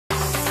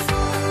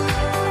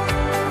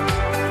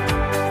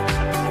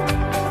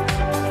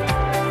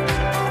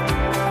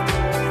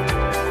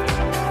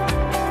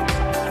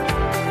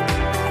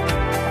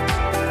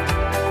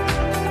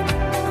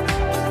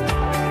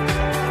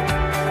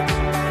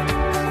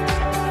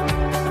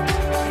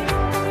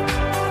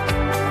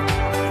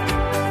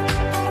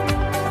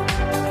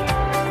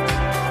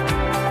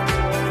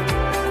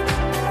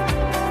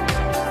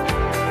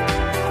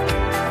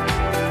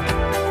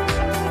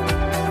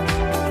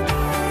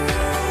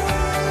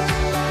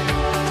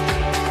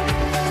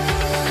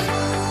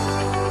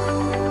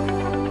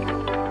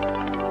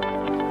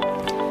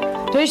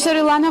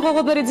რეჟისორი ლანა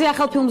ღოღობერიძე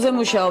ახალ ფილმზე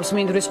მუშაობს.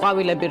 მინდვრის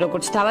ყვავილები,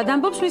 როგორც თავად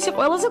ამბობს, მისი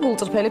ყველაზე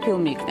გულწრფელი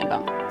ფილმი იქნება.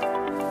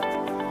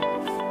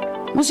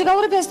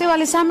 მუსიკალური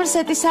ფესტივალი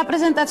სამერსეტის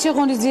საპრეზენტაციო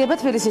ღონისძიება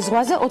თბილისის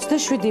ზღვაზე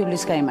 27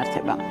 ივლისს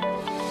გაიმართება.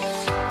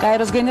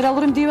 კაიროს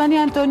გენერალური მდივანი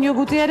ანტონიო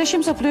გუტიერეში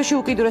მსოფლიოში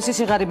უკიდურესი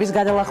სიღარიბის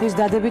გადალახვის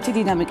დადებითი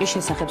დინამიკის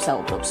შესახებ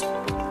საუბრობს.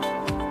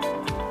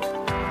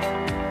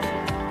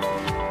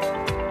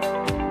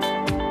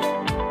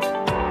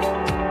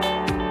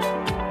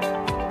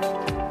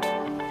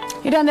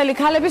 ირანელი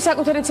ქალები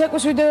საკუთარი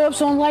ცეკვის ვიდეოებს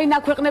ონლაინ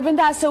აქვეყნებენ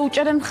და ასე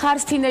უჭერენ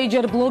მხარს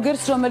თინეიჯერ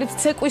ბლოგერს, რომელიც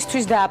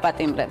ცეკვისთვის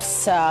დააპატიმრებს.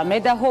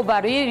 მედა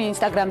ჰობარი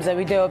ინსტაგრამზე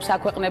ვიდეოებს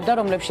აქვეყნებდა,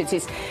 რომლებშიც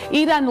ის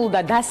ირანულ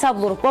და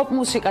დასავლურ პოპ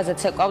მუსიკაზე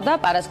ცეკვავდა.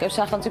 პარასკევს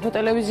სახელმწიფო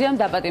ტელევიზიამ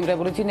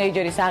დაპატიმრებული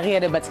თინეიჯერის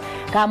აღიარებაც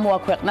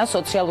გამოაქვეყნა.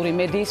 სოციალური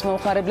მედიის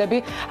მომხმარებლები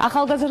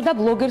ახალგაზრდა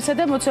ბლოგერსა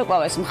და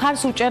მოცეკვავეს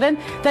მხარს უჭერენ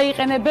და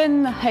იყენებენ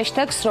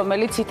ჰეშტეგს,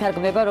 რომელიც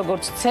ითარგმნება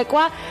როგორც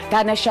ცეკვა,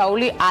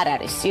 დანაშაული არ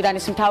არის.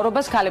 ირანის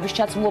მთავრობას ქალების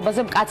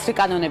ჩაცმულობაზე მკაცრი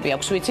კანონები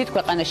აქვს, ვიცით,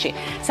 ქვეყანაში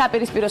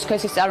საპირისპირო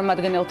სქესის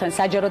წარმომადგენელთან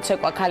საჯარო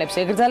ცეკვა ქალებს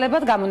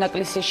ეგრძალებათ,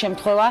 გამონაკლისის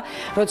შემთხვევა,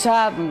 როცა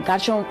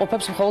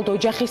გარშემოყოფებს მხოლოდ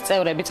ოჯახის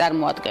წევრები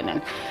წარმოადგენენ.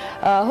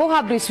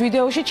 ჰოჰაბრის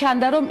ვიდეოში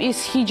ჩანდა, რომ ის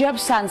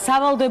ჰიჯაბს ან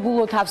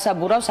სავალდებულო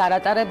თავსაბურავს არ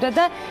ატარებდა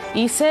და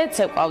ისე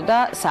ცეკვავდა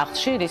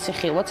სახლში, რისი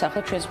ხილვაც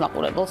ახლა ჩვენს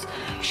მაყურებელს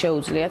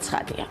შეუძლია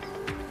ცხადია.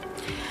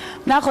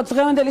 ნახოთ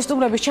დღევანდელი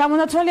სტუმრების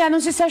ჩამონათვალი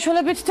ანონსის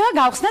საშუალებით და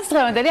გავხსნათ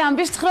დღევანდელი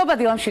ამბის ცხრობა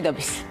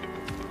დილამშვიდობის.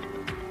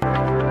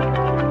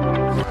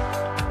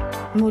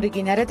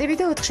 მურიგი ნარატივი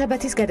და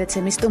ოთხშაბათის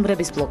გადაცემის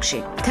სტუმრების ბლოგში.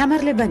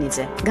 თამარ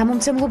ლებანიძე,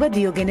 გამომცემლობა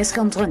დიოგენეს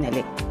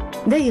ხელმძღვანელი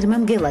და ირმა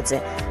მგელაძე,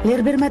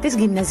 ლერბერმატის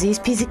გიმნაზიის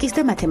ფიზიკის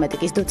და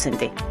მათემატიკის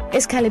დოცენტი.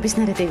 ეს ქალების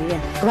ნარატივია.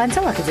 ვანცა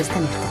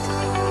ლახიძესთან ერთად.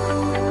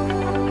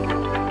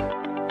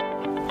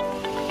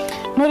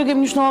 მორიგი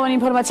მნიშვნელოვანი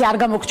ინფორმაცია არ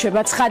გამოგრჩება.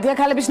 ცხადია,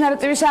 ქალების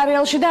ნარატივის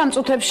არეალში და ამ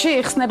წუთებში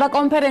იხსნება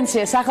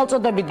კონფერენცია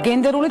სახელწოდებით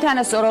გენდერული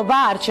თანასწორობა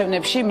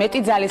არჩევნებში, მეტი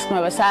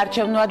ძალისხმევა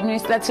საარჩევნო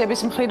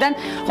ადმინისტრაციების მხრიდან,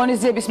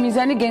 ღონისძიების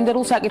მიზანი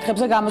გენდერულ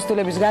საკითხებზე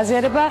გამოცდილების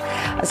გაზიარება,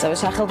 ასევე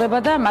სახელდება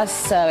და მას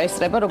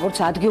ესწრება როგორც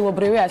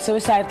ადგილობრივი, ასევე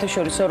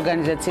საერთაშორისო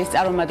ორგანიზაციის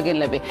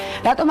წარმომადგენლები.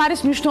 რატომ არის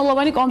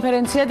მნიშვნელოვანი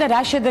კონფერენცია და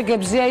რა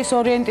შედეგებზეა ის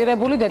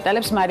ორიენტირებული,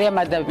 დეტალებს მარიამ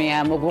ადამია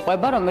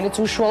მოგვიყვება, რომელიც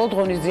უშუალოდ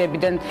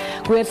ღონისძიებიდან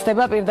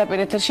გვერდება პირდაპირ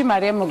ეთერში.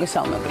 მარიამ,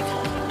 მოგესალმებით.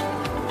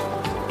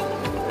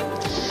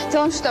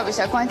 Დილამშვიდობის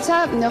აკვანცა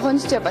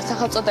ღონისძიება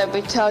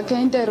სახელწოდებით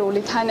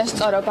გენდერული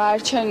თანასწორობა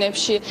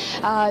არჩევნებში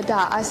და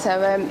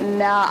ასევე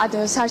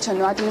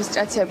საარჩევნო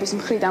ადმინისტრაციების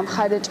მხრიდან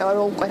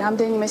მხარდაჭერა უკვე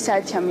რამდენიმე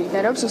საათია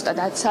მიმდინარეობს, ზუსტად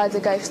 10 საათზე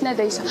გაიხსნა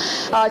და ის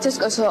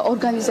ცესკოს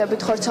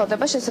ორგანიზებით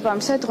ხორციელდება.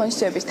 შესაბამისად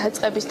ღონისძიების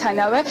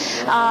დაწყებისთანავე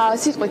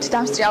სიტყვით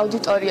დამსწრე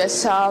აუდიტორიას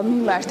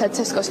მიმართა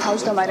ცესკოს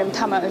თავმჯდომარემ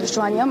თამარ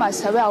ჟვანიამ,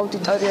 ასევე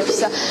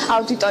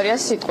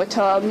აუდიტორიას სიტყვით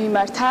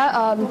მიმართა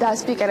და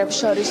სპიკერებს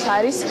შორის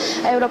არის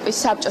ევროპის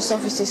საბჭოს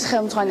ოფისის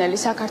ხელმძღვანელი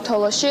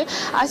საქართველოში,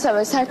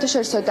 ასევე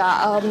საერთაშორისო და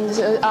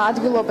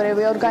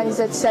ადგილობრივი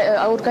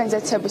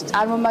ორგანიზაციების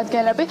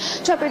წარმომადგენლები.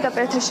 ჩვენ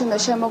პირდაპირ ეთერში უნდა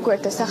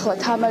შემოგვერდეს ახლა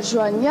თამარ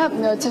ჟვანია,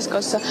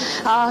 ცესკოს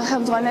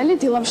ხელმძღვანელი.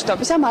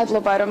 დილამშვიდობისა,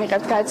 მადლობა რომ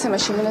იღებთ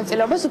გადაცემაში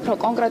მონაწილეობას. უფრო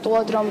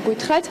კონკრეტულად რომ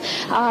გითხრათ,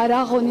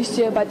 რა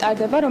ღონისძიება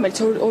ტარდება, რომელიც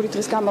 2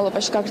 დღის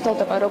განმავლობაში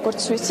გაგრძელდება, როგორც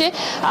ვიცი,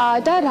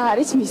 და რა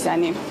არის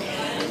მიზანი?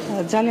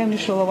 ძალიან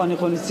მნიშვნელოვანი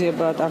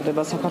ღონისძიება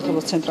ტარდება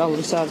საქართველოს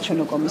ცენტრალური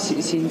საარჩევნო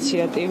კომისიის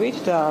ინიციატივით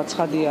და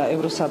ცხადია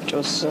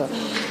ევროსაბჭოს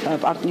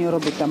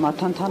პარტნიორობით და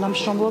მათთან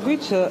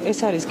თანამშრომლობით. ეს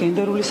არის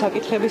გენდერული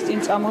საკითხების წინ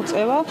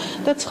წამოწევა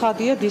და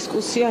ცხადია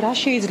დისკუსია, რა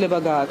შეიძლება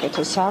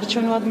გააკეთოს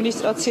საარჩევნო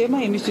ადმინისტრაციებმა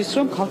იმისთვის,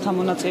 რომ ქალთა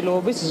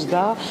მონაწილეობის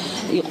ზრდა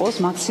იყოს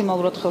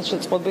მაქსიმალურად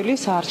ხელშეწყობილი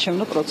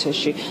საარჩევნო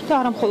პროცესში და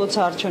არა მხოლოდ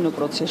საარჩევნო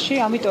პროცესში.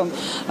 ამიტომ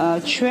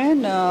ჩვენ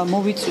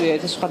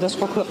მოვიწვიეთ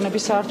სხვადასხვა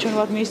ქვეყნების საარჩევნო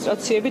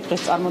ადმინისტრაციები,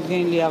 დღეს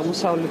წარმოდგენილია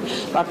აღმოსავლეთ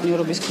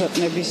პარტნიორობის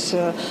ქვეყნების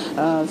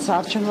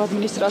საარჩევნო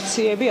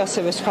ადმინისტრაციები,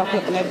 ასევე სხვა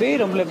ქვეყნები,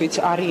 რომლებიც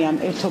არიან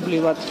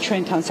ერთობლივად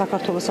ჩვენთან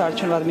საქართველოს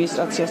საარჩევნო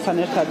ადმინისტრაციასთან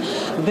ერთად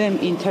BEM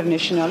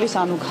International-ის,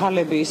 ანუ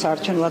ქალების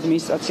საარჩევნო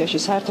ადმინისტრაციაში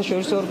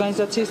საერთაშორისო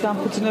ორგანიზაციის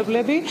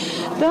დამფუძნებლები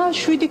და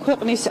 7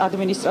 ქვეყნის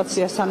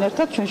ადმინისტრაციასთან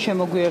ერთად ჩვენ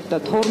შემოგვიერთდა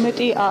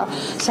 12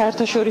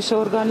 საერთაშორისო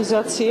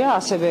ორგანიზაცია,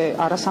 ასევე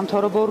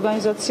არასამთავრობო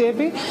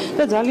ორგანიზაციები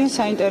და ძალიან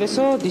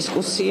საინტერესო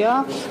დისკუსია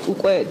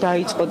უკვე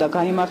დაიწყო და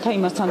გაიმართა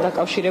იმასთან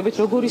დაკავშირებით,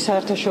 როგორი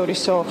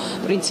საერთაშორისო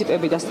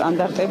პრინციპები და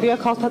სტანდარტებია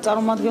ქალთა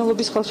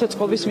წარმომადგენლობის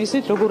ხელშეწყობის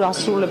მიზნით, როგორ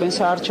ასრულებენ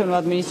საარჩევნო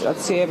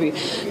ადმინისტრაციები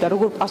და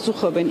როგორ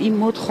პასუხობენ იმ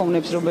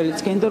მოთხოვნებს, რომელიც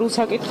გენდერულ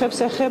საკითხებს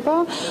ეხება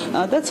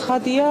და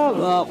ცხადია,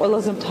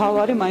 ყველაზე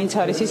მთავარი მაინც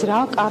არის ის, რა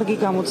კარგი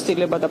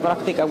გამოცდილება და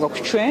პრაქტიკა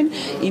გვაქვს ჩვენ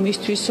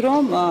იმისთვის,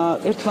 რომ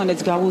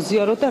ერთმანეთს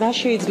გავუზიაროთ და რა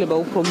შეიძლება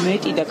უფრო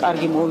მეტი და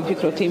კარგი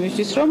მოვიფიქროთ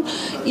იმისთვის, რომ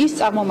ის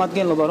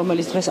წარმომადგენლობა,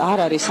 რომელიც დღეს არ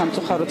არის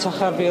სამწუხაროდ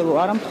სახარბიელო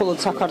არა მხოლოდ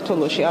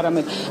საქართველოში,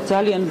 არამედ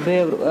ძალიან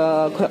ბევრ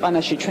ბევრ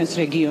ქვეყანაში ჩვენს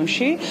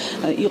რეგიონში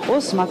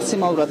იყოს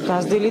მაქსიმალურად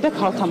გაზრდილი და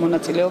ქალთა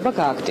მონაწილეობა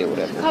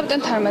გააქტიურება.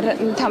 კაპიტან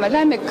თამარ,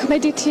 რაიმე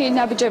ქმედითი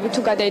ნაბიჯები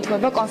თუ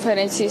გადაითმობა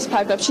კონფერენციის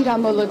ფარგლებში, რა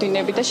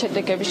მოლოდინები და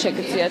შედეგები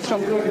შეგიძლიათ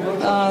რომ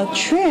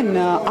ჩვენ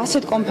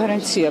ასეთ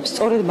კონფერენციებს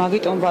სწორედ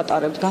მაგიტომ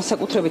ვატარებთ,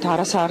 განსაკუთრებით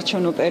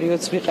არასაარჩევნო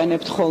პერიოდს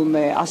ვიყენებთ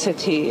ხოლმე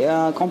ასეთი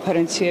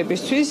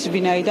კონფერენციებისთვის,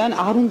 ვინაიდან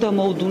არ უნდა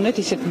მოვდუნდეთ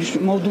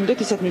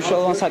ისეთ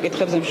მნიშვნელოვან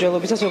საკითხებზე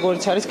მსჯელობისას,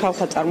 როგორც არის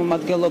ქალთა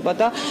წარმომადგენლობა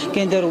და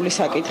გენდერული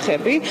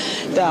საკითხები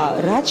და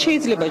რაც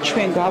შეიძლება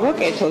ჩვენ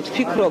გავაკეთოთ,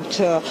 ვფიქრობთ,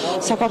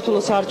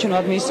 საქართველოს საარჩევნო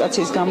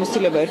ადმინისტრაციის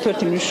გამოცდილება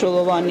ერთ-ერთი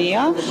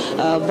მნიშვნელოვანია,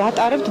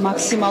 ვატარებთ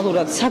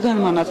მაქსიმალურად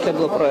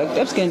საგანმანათლებლო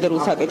პროექტებს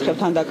გენდერულ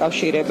საკითხებთან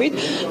დაკავშირებით,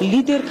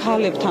 ლიდერ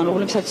ქალებთან,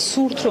 რომლებსაც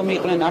სურთ რომ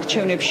იყვნენ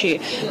არჩევნებში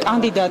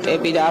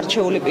კანდიდატები და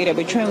არჩეული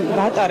პირები, ჩვენ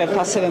ვატარებთ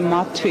ასევე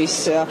მათთვის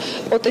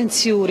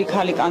პოტენციური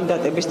ქალი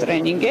კანდიდატების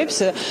ტრენინგებს,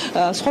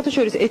 სხვათა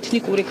შორის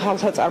ეთნიკური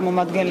ქალთა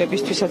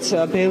წარმომადგენლებისთვისაც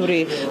ბევრი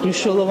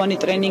მნიშვნელოვანი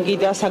ტრენინგი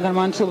და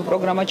საგანმანათლებლო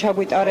პროგრამა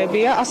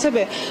ჩაგვიტარებია.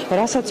 ასევე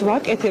რასაც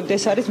ვაკეთებთ,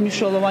 ეს არის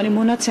მნიშვნელოვანი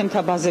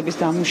მონაცემთა ბაზების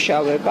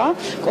დამუშავება,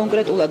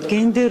 კონკრეტულად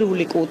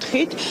გენდერული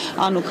კუთხით,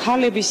 ანუ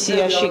ქალების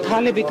სიაში,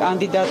 ქალები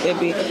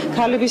კანდიდატები,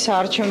 ქალების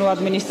საარჩევნო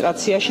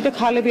ადმინისტრაციაში და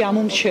ქალები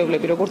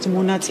ამომრჩევლები, როგორც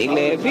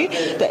მონაწილეები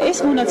და ეს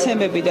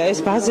მონაცემები და ეს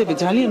ბაზები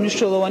ძალიან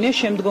მნიშვნელოვანია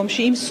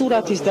შემდგომში იმ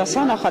სურათის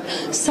დასანახად,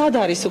 სად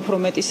არის უფრო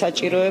მეტი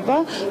საჭიროება,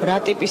 რა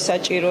ტიპის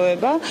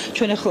საჭიროება.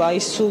 ჩვენ ახლა აი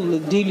სულ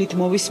დილით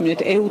მოვისმინეთ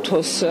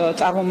EUTHOS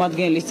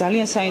წარმომადგენლის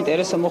ძალიან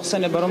საინტერესო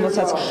მოხსენება,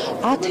 რომელსაც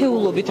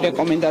ათეულობით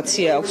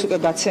რეკომენდაცია აქვს უკვე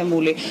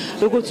გაცემული,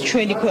 როგორც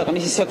ჩვენი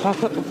ქვეყნის, ისე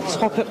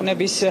სხვა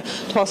ქვეყნების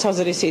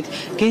თვალსაზრისით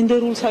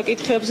გენდერულ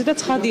საკითხებზე და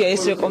ცხადია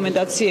ეს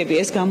რეკომენდაციები,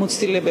 ეს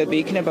გამოცდილებები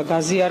იქნება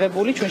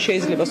გაზიარებული, ჩვენ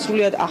შეიძლება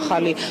სრულიად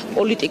ახალი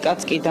პოლიტიკაც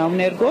კი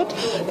დავნერგოთ,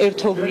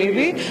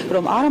 ერთობლივი,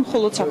 რომ არა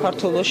მხოლოდ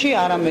საქართველოში,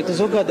 არამედ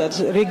ზოგადად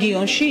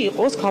რეგიონში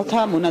იყოს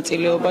ქალთა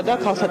მონაწილეობა და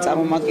ქალთა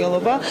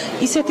წარმომადგენლობა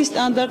ისეთი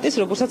სტანდარტის,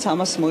 როგორცაც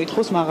ამას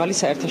მოითხოვს მაღალი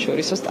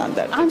საერთაშორისო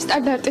სტანდარტი. ამ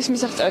სტანდარტის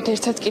მისაღწევად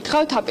ერთად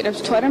კითხავთ, აპირებთ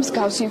თუ არა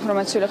მსგავსი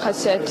ინფორმაციური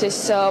ხასიათის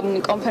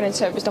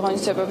კონფერენციების და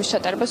ღონისძიებების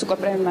ჩატარებას უკვე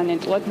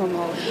პერმანენტულად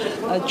მომავალში.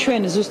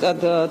 ჩვენ ზუსტად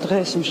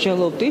დღეს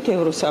მსჯელობდით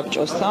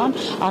ევროსაბჭოსთან,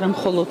 არა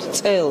მხოლოდ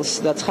წელს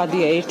და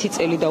ცხადია 1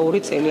 წელი და 2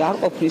 წელი არ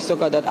ყოფნის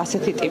ზოგადად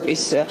ასეთი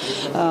ტიპის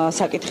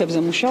საკითხებზე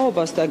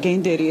მუშაობას და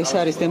გენდერი ეს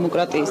არის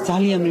დემოკრატიის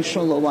ძალიან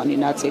მნიშვნელოვანი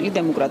ნაწილი,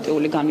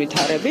 დემოკრატიული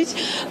განვითარების.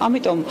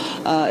 ამიტომ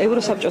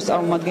ევროსაბჭოს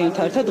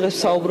წარმომადგენელთა ერთად დღეს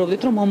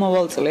ვსაუბრობდით, რომ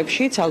მომავალ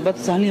წლებშიც ალბათ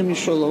ძალიან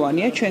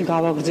მნიშვნელოვანია ჩვენ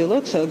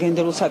გავაგრძელოთ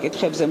გენდერულ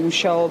საკითხებზე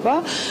მუშაობა.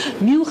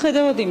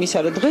 მიუხედავად იმისა,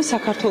 რომ დღეს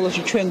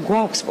საქართველოში ჩვენ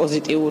გვაქვს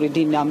პოზიტიური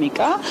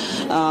დინამიკა,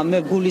 მე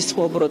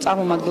გულისხმობ, რომ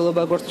წარმომადგენლობა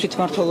როგორც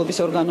თვითმმართველობის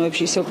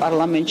ორგანოებში, ისე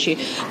პარლამენტში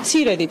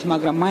მცირედით,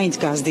 მაგრამ მაინც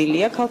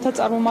გაზრდილია ქალთა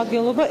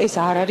წარმომადგენლობა, ეს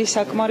არ არის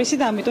საკმარისი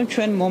და ამიტომ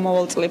ჩვენ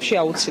მომავალ წლებში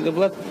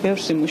აუცილებლად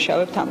ბევრს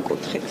ვიმუშავებთ ამ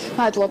კუთხით.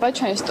 მადლობა,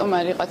 ჩვენი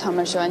სტუმარი იყო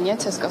თამარ ჟვანია,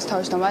 CSKA-ს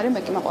თავმჯდომარე,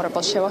 მე კი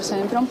მაყურებელს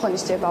შევახსენებ, რომ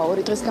ღონისძიება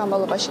 2 დღის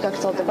განმავლობაში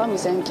გაგრძელდება,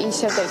 მიზანი კი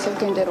ისევ და ისევ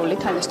გენდერული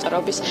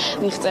თანასწორობის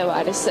მიღწევა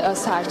არის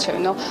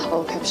საარჩევნო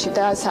ოლქებში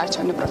და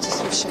საარჩევნო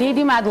პროცესებში.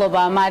 დიდი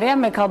მადლობა, მარიამ,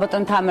 მე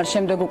ქალბატონ თამარ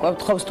შემდეგ უკვე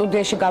ვთხოვ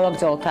სტუდიაში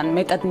გავაგრძელოთ ან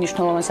მეტად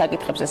მნიშვნელოვან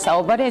საკითხებზე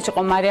საუბარი. ეს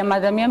იყო მარიამ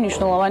ადამიან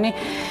მნიშვნელოვანი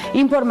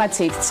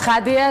ინფორმაციით.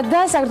 ცხადია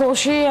და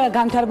საქართველოში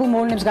განვითარებულ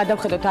მოვლენებს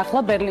გადავხედოთ ახლა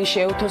ბერლინში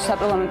EUTHOS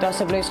საპარლამენტო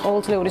ასამბლეის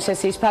ყოველწლიური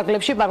სესიის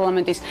ფარგლებში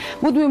პარლამენტის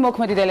მუდმივი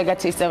მოქმედი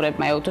დელეგაციის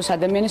წევრებმა EUTHOS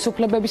ადამიანის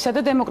უფლებებისა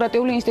და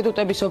დემოკრატიული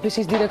ინსტიტუტების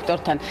ოფისის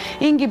დირექტორთან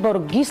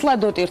ინგიბორგ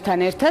გისლადოტირთან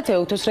ერთად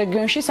EUTHOS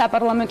რეგიონში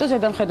საპარლამენტო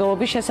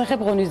ზედამხედველობის შესახებ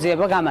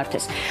ღონისძიება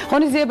გამართეს.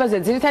 ღონისძიებაზე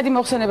ძირითადი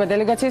მოხსენება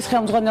დელეგაციის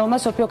ხელმძღვანელმა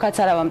სოფიო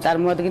კაცარავამ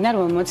წარმოადგინა,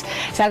 რომელმაც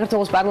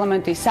საქართველოს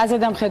პარლამენტის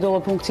საზედამხედველო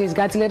ფუნქციის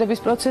გაძლიერების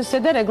პროცესზე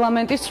და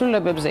რეგლამენტის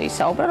ცვლილებებზე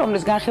ისაუბრა,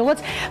 რომლის განხილვაც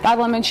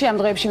პარლამენტში ამ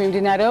დღეებში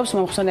მიმდინარეობს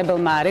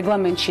მომხსენებელმა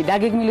რეგლამენტში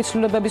დაგეგმილი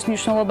ცვლილებების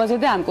მნიშვნელობაზე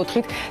და ამ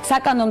კუთხით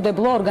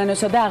საკანონმდებლო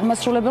ორგანოსა და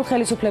აღმასრულებელ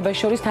ხელისუფლებას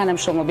შორის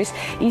თანამშრომლობის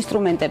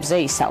ინსტრუმენტებზე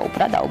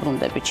ისაუბრა.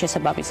 დაუბრუნდებით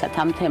შესაბამისად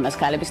ამ თემას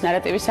ქალების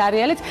ნარატივის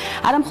სერიალით.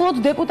 არა მხოლოდ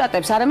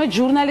დეპუტატებს, არამედ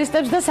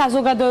ჟურნალისტებს და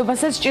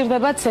საზოგადოებასაც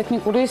სჭირდებათ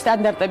ეთნიკური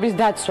სტანდარტების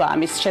დაცვა.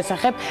 ამის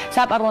შესახებ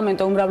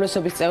საპარლამენტო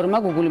უმრავლესობის წევრმა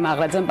გუგული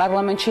მაღრაძემ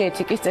პარლამენტში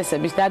ეთიკის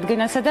წესების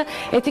დადგენასა და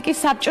ეთიკის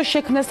საბჭოს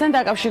შექმნასთან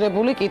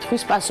დაკავშირებული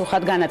კითხვის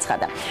პასუხად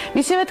განაცხადა.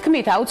 მისივე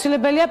თქმით,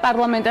 აუცილებელია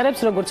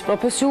პარლამენტარებს როგორც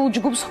პროფესიულ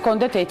ჯგუფს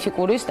ჰქონდეთ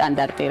ეთიკური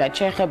სტანდარტი. რაც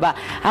შეეხება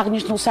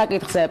აღნიშნულ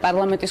საკითხზე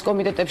პარლამენტის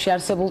კომიტეტებში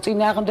არსებულ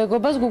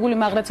წინააღმდეგობას, გუგული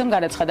მაღრაძემ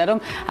განაცხადა, რომ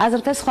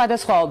აზრთა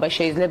სხვადასხვაობა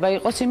შეიძლება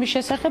იყოს იმის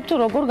შესახებ, თუ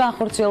როგორ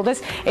განხორციელდეს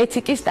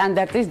ეთიკის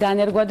სტანდარტის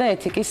დანერგვა და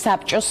ეთიკის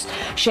საბჭოს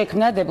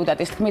შექმნა.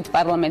 დეპუტატის თქმით,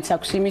 პარლამენტს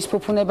აქვს იმის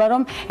ფუფუნება,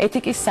 რომ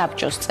ეთიკის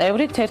საბჭოს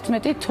წევრი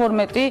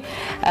 11-12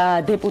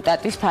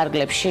 დეპუტატის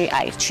ფარგლებში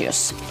აირჩიოს.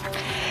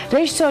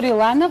 რეჟისორი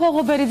ლანა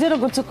ღოღობერიძე,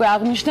 როგორც უკვე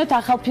აღნიშნეთ,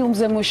 ახალ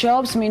ფილმზე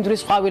მუშაობს.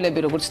 მინდვრის ყვავილები,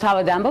 როგორც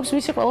თავად ამბობს,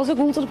 მისი ყველაზე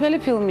გულწრფელი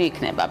ფილმი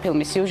იქნება.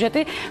 ფილმის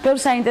სიუჟეტი ბევრ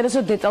საინტერესო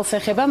დეტალს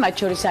ეხება, მათ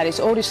შორის არის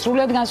ორი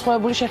სრულიად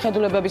განსხვავებული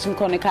შეხედულებების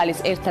მქონე ქალის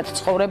ერთად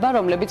ცხოვრება,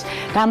 რომლებიც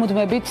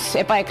გამუდმებით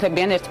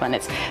ეპაექრებიან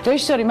ერთმანეთს.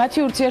 რეჟისორი მათი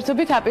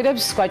ურთიერთობით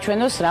აპირებს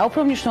გვაჩვენოს, რა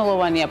უფრო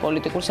მნიშვნელოვანია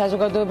პოლიტიკურ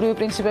საზოგადოებრივი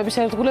პრინციპების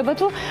ერთგულება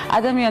თუ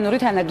ადამიანური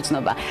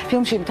თანაგრძნობა.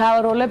 ფილმში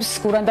მთავარ როლებს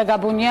გურანდა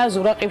გაბუნია,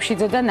 ზურა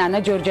ყიფშიძე და ნანა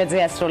ჯორჯაძე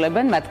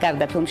ასრულებენ. მათ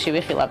გარდა ფილმში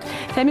ვიხილავთ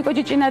თემიკო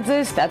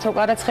ჭიჭინაძეს, დათო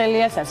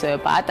ყარაცხელიას, ასევე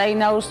პაატა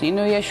ინაურს,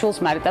 ნინო იაშვილს,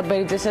 მარიტა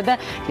ბერიძესა და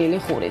ლილი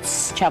ხურიც.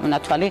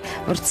 ჩამონათვალი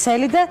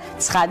ვრცელი და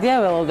ცხადია,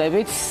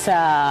 ველოდებით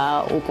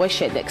უკვე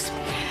შედეგს.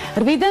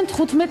 8-დან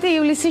 15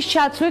 ივლისის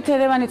ჩათვლით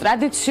ერევანი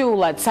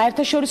ტრადიციულად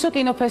საერთაშორისო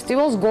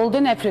კინოფესტივალს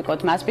Golden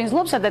Apricot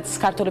მასპინძლობს, სადაც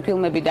ქართული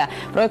ფილმები და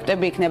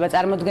პროექტები იქნება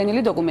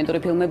წარმოდგენილი. დოკუმენტური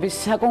ფილმების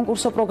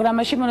საკონკურსო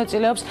პროგრამაში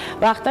მონაწილეობს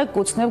ვახტანგ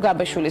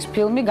გუცნევ-გაბაშვილის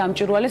ფილმი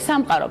გამჭვირვალე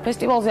სამყარო.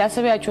 ფესტივალზე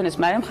ასევე აჩვენეს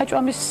მარიამ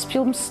ხაჭვამის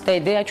ფილმს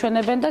დედე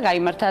აჩვენებენ და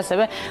გაიმართა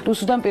ასევე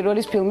რუსუდან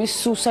პირველის ფილმის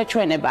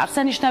სუსაჩვენება.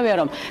 აღსანიშნავია,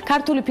 რომ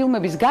ქართული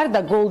ფილმების გარდა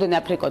Golden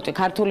Apricot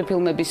ქართული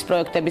ფილმების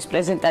პროექტების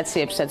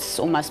პრეზენტაციებსაც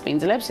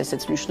უმასპინძლებს,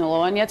 ესეც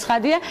მნიშვნელოვანია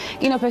ცხადია.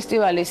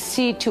 ფესტივალის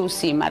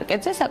C2C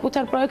მარკეტზე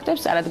საკუთარ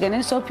პროექტებს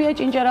წარადგენენ სოფია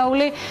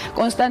ჭინჭარაული,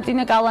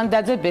 კონსტანტინე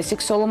კალანდაძე, ბესიკ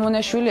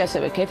სოლომონაშვილი,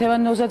 ასევე ქეთევან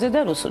ნოზაძე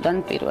და რუსუდან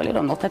პირველი,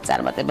 რომელთაც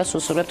წარმატებას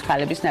უსურვებთ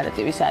ქალების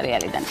ნარატივის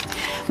არეალიდან.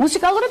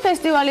 მუსიკალური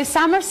ფესტივალი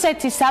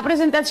Somerset-ის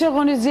საპრეზენტაციო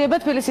ღონისძიება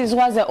თბილისის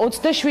ზღვაზე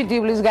 27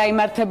 ივლისს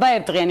გაიმართება.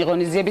 ერთდღიანი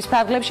ღონისძიების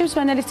ფარგლებში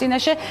მსმენელის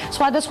წინაშე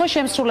სხვადასხვა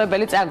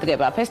შემსრულებელი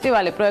წარდგება.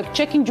 ფესტივალი პროექტ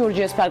Check-in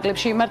Georgia's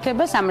ფარგლებში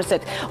იმართება.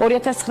 Somerset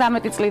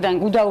 2019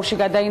 წლიდან გუდაურში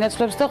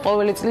გადაინაცვლებს და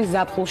ყოველი წლის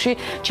ზაფხულში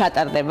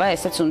ჩატარდება.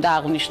 ესეც უნდა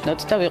აღნიშნოთ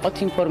და ვიყოთ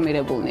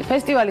ინფორმირებულნი.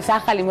 ფესტივალის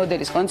ახალი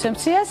მოდელის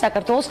კონცეფცია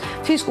საქართველოს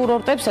მთის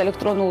კურორტებს,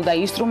 ელექტრონულ და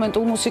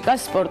ინსტრუმენტულ მუსიკას,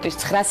 სპორტის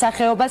 9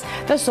 სახეობას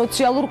და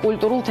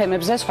სოციალურ-კულტურულ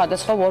თემებზე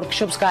სხვადასხვა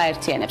ვორქშოპს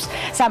გააერთიანებს.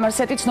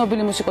 Somerset-ი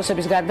ცნობილი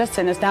მუსიკოსების გარდა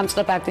სცენას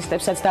დამწყებ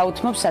არტისტებსაც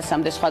დაუთმობს.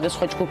 სასამდე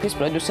სხვადასხვა ჯგუფის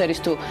პროდიუსერის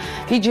თუ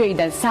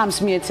DJ-დან სამს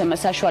მიეცემა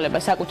საშუალება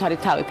საკუთარი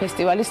თავი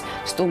ფესტივალის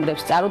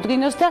სტუმრებს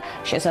წარუდგინოს და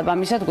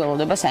შესაბამისად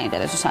გველოდება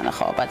საინტერესო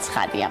სანახაობა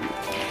ცხადია.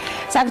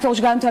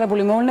 საქართველოში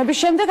განვითარებული მოვლენების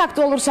შემდეგ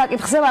აქტუალურ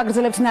საკითხზე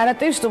ვაგრძელებთ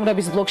ნარატივს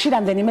სტუმრების ბლოგში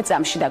რამდენიმე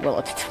წამში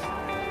დაგველოდით.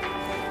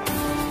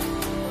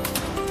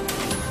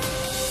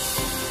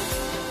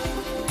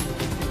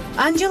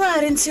 ანჯელა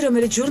არენცი,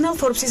 რომელიც ჟურნალ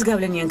Forbes-ის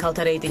გავლენიან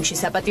ქალთა რეიტინგში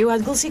საპატიო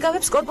ადგილს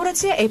იკავებს,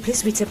 კორპორაცია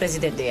Apple-ის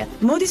ვიცე-პრეზიდენტია.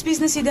 მოდის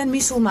ბიზნესიდან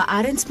მისულმა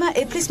არენცმა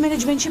Apple-ის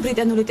მენეჯმენტში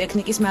ბრიტანული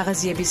ტექნიკის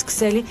მაღაზიების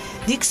ქსელი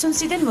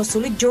Dixons-იდან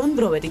მოსული ჯონ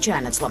ბროვედი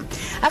ჩაანაცვლა.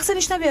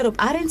 აღსანიშნავია, რომ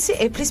არენცი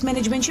Apple-ის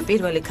მენეჯმენტში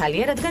პირველი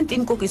ქალია, რადგან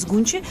ტიმ კუკის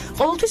გუნდში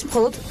ყოველთვის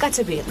მხოლოდ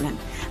კაცები იყვნენ.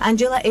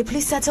 ანჯელა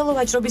Apple-ის საცალო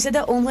ვაჭრობისა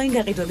და ონლაინ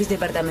გაყიდვების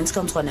დეპარტამენტს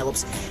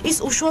ხელმძღვანელობს. ის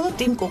უშუალოდ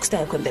ტიმ კუკს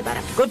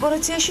დაექვემდებარა.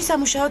 კორპორაციაში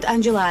სამუშაოდ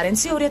ანჯელა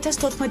არენცი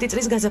 2014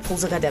 წლის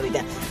გაზაფხულზე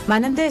გადავიდა.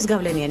 მანამდე ეს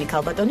გავლენიანი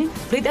ქალბატონი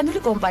ბრიტანული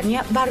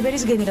კომპანია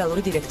ბარბერის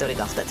გენერალური დირექტორი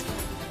გახდათ.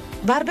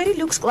 ბარბერი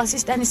ლუქს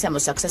კლასის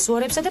ტანისამოს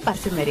აქსესუარებსა და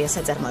პარფიუმერიას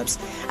აწარმოებს.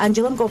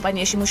 ანჯელამ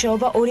კომპანიაში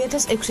მუშაობა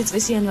 2006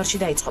 წლის იანვარში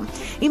დაიწყო.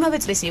 იმავე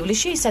წლის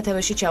ივლისში ის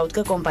სათავეში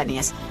ჩაუდგა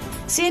კომპანიას.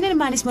 CNN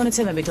მანის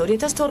მონაცემებით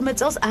 2012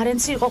 წელს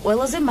არენცი იყო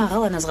ყველაზე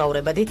მაღალ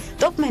ანაზღაურებადი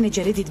ტოპ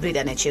მენეჯერი დიდ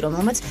ბრიტანეთში,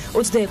 რომელმაც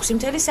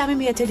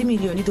 26.3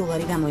 მილიონი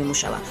დოლარი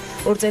გამოიმუშავა.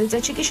 2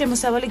 წელიწადში კი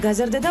შემოსავალი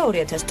გაზარდა და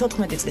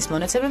 2014 წლის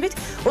მონაცემებით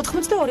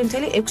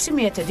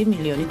 82.6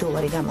 მილიონი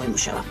დოლარი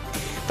გამოიმუშავა.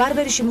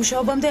 ბარბერიში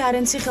მუშაობამდე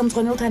არენცი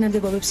ხელმძღვანელ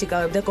თანამდებობებს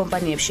იკავებდა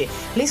კომპანიებში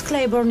Liz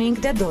Claiborne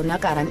და Donna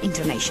Karan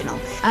International.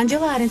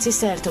 ანჯელა არენცის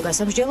საერთო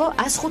გასამსჯელო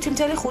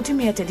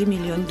 105.5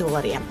 მილიონი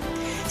დოლარია.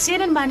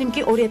 CNN მანიმ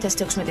კი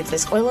 2016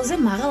 წლის ყველაზე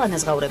მაღალ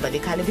ანაზღაურებადი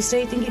ქალების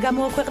რეიტინგი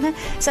გამოაქვეყნა,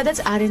 სადაც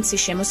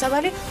არენცის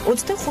შემოსავალი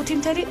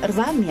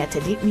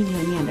 25.8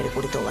 მილიონი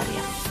ამერიკული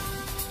დოლარია.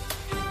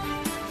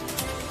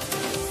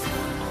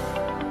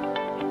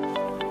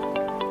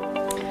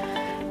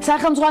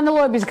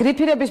 სახელმძღვანელოების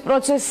გრიფირების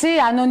პროცესი,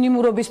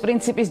 ანონიმურობის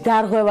პრინციპის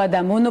დარღვევა და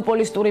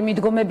მონოპოლისტური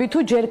მიდგომები თუ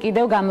ჯერ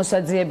კიდევ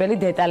გამოსაძიებელი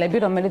დეტალები,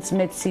 რომელიც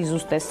მეც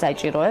სიზუსტეს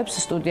საჭიროებს,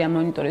 სტუდია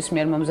მონიტორის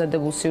მიერ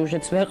მომზადებულ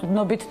სიუჟეტს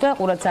ვეყრდნობით და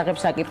ყურადს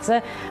აღებს საკითხზე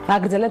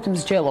ვაგრძელებთ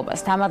მსჯელობას.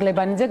 თამარ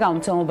ლებანიძე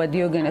გამომცემლობა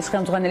დიოგენეს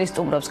ხელმძღვანელის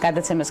სტუმრობს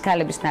გადაცემას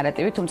ქალების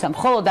ნარატივი, თუმცა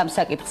მხოლოდ ამ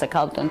საკითხზე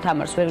ქალბატონ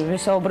თამარს ვერ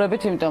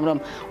ვისაუბრებით, იმიტომ რომ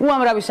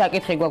უამრავი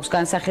საკითხი გვაქვს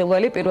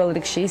განსახილველი, პირველ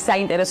რიგში ის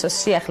საინტერესო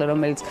სიახლე,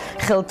 რომელიც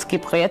ხელთ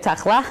გიფრიეთ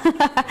ახლა.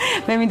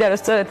 მე მინდა რომ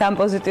სწორედ ამ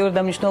პოზიტიური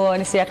და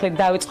მნიშვნელოვანი სიახლით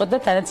დავიწყოთ და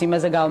თანაც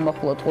იმაზე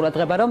გავამოხულოთ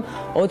ყურადღება, რომ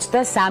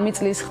 23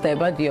 წლის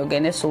ხდება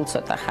დიოგენეს სულ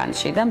ცოტა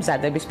ხანში და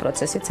მზადების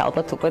პროცესიც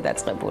ალბათ უკვე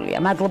დაწყებულია.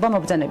 მადლობა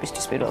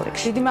მობრძანებისთვის პირველ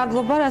რიგში. დიდი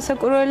მადლობა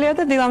რასაკვირველია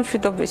და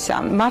დილამშვიდობისა.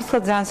 მართლა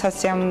ძალიან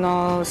სასიამოვნო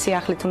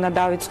სიახლით უნდა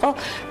დავიწყო.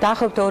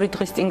 დაახლოებით 2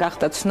 დღის წინ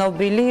გახდა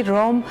ცნობილი,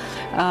 რომ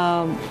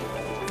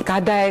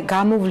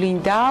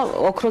გამოვლინდა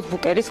ოქროს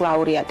ბუკერის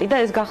ლაურეატი და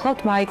ეს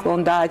გახლავთ მაიკლ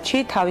ლონდაჩი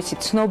თავისი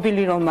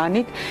ცნობილი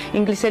რომანით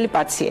ინგლისელი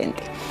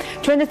პაციენტი.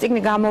 ჩვენ ეს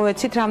წიგნი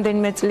გამოვეცით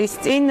რამდენიმე წლის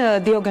წინ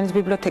დიოგენეს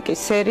ბიბლიოთეკის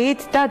სერიით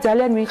და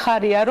ძალიან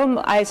მიხარია რომ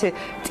აი ესე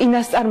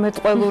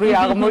წინასწარმეტყველური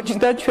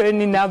აღმოჩნდა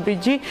ჩვენი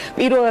ნაბიჯი.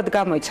 პირველად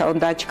გამოიცა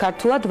ლონდაჩი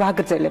ქართულად,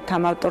 ვაგრძელებთ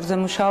ამ ავტორზე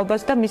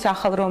მუშაობას და მის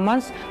ახალ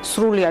რომანს,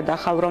 სრულიად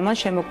ახალ რომანს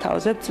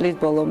შემოგთავაზებთ წლის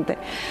ბოლომდე.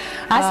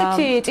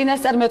 ასეთი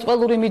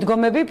წინასწარმეტყველური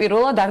მიდგომები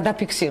პირველად არ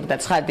დაფიქსირდა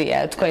ცხადია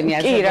თქვენი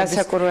არსებობის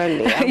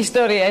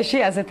ისტორიაში,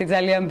 ასეთი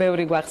ძალიან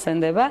ბევრი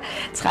გვახსენდება.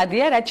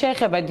 ცხადია, რაც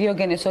შეეხება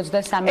დიოგენეს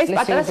 23 წლის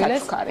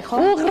იუბილეს.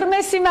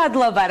 უღრმესი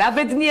მადლობა, რა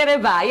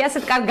ბედნიერებაა. აი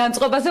ასეთ კარგ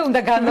განწყობაზე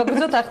უნდა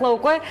განვაგრძოთ ახლა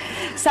უკვე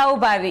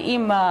საუბარი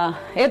იმ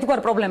ერთგვარ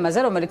პრობლემაზე,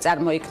 რომელიც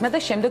წარმოიქმნა და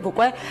შემდეგ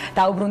უკვე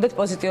დაუბრუნდეთ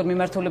პოზიტიურ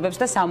მიმართულებებს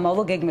და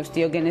სამომავლო გეგმებს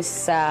დიოგენეს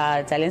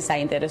ძალიან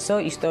საინტერესო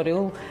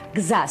ისტორიულ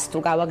გზას თუ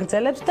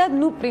გავაგრძელებთ და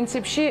ნუ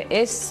პრინციპში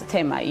ეს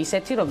თემა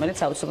ისეთი, რომელიც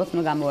აუცილებლად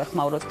უნდა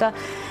გამოეხმაუროთ და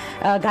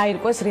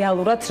გაირკვეს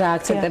რეალურად რა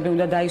აქცენტები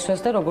უნდა დაისვას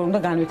და როგორ უნდა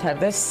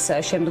განვითარდეს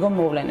შემდგომ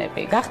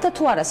მოვლენები. გახდა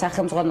თუ არა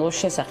სახელმძღვანელოს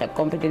შესახებ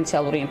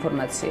კონფიდენციალური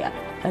ინფორმაცია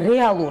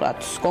რეალურად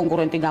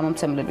კონკურენტი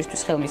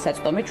გამომცემლებისთვის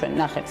ხელმისაწვდომი, ჩვენ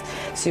ნახეთ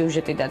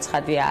სიუჟეტი და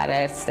ცხადია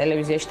არაერთ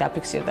ტელევიზიაში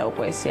დაფიქსირდა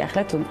უკვე ეს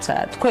სიახლე, თუმცა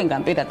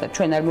თქვენგან პირადად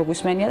ჩვენ არ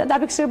მოგვისმენია და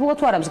დაფიქსირებულა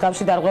თუ არა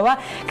მსგავსი დარღვევა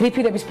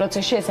გრიფირების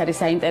პროცესში ეს არის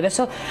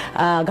საინტერესო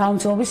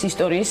გამომცემლობის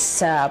ისტორიის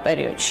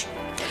პერიოდში.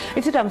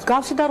 იცით რა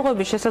მსგავსი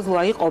დარღვევები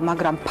შესაძლოა იყო,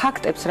 მაგრამ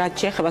ფაქტებს რაც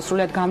შეეხება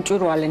სრულიად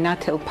გამჭვირვალე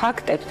ნათელ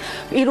ფაქტებს,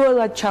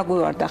 პირველად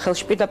ჩაგვივარდა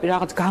ხელში პირდაპირ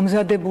რაღაც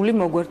გამზადებული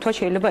მოგვერთვა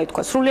შეიძლება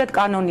ითქვა. სრულიად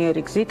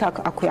კანონიერი გზით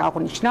აქვე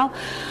აღნიშნავ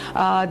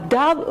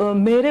და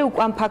მერე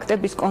უკან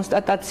ფაქტების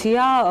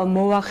კონსტატაცია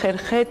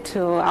მოახერხეთ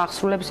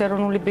აღსრულების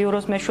ეროვნული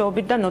ბიუროს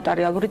მეშვეობით და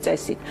ნოტარიალური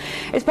წესით.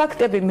 ეს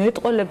ფაქტები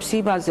მეტყველებს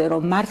იმაზე,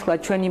 რომ მართლა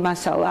ჩვენი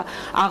მასალა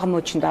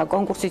აღმოჩნდა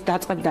კონკურსის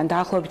დაწყებიდან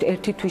დაახლოებით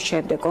 1 თვის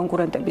შემდეგ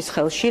კონკურენტების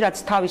ხელში, რაც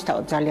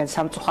თავისთავად ძალიან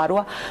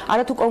სამწუხაროა.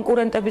 არათუ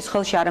კონკურენტების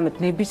ხელში, არამედ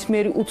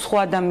ნებისმიერი უცხო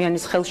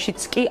ადამიანის ხელშიც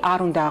კი არ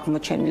უნდა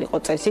აღმოჩენილიყო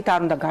წესით,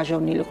 არ უნდა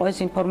გაჟოვნილიყო ეს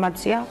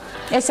ინფორმაცია.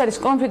 ეს არის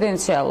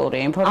კონფიდენციალური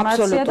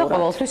ინფორმაცია და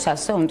ყოველთვის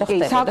ასე უნდა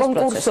ხდებოდეს.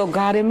 საკონკურსო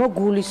გარემო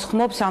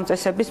გულისხმობს ამ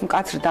წესების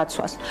მკაცრ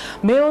დაცვას.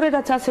 მეორე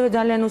რაც ასევე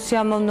ძალიან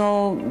უსიამოვნო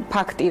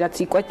ფაქტი, რაც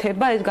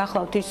იკვეთება, ეს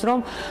გახლავთ ის, რომ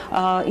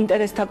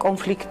ინტერესთა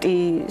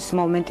კონფლიქტის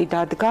მომენტი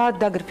დადგა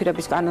და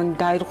გრიფირების კანონი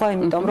დაირღვა,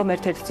 იმიტომ რომ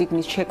ერთ-ერთი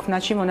წიგნის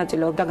შექმნაში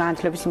მონაწილეობდა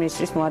განათლების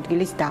მინისტრის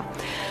მოადგილის და.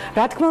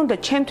 რა თქმა უნდა,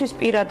 ჩემთვის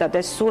პირადად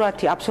ეს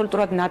სურათი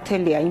აბსოლუტურად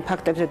ნათელია იმ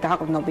ფაქტებზე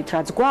დაყრდნობით,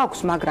 რაც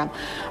გვაქვს, მაგრამ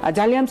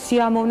ძალიან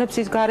სიამოვნებს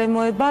ის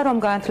გარემოება, რომ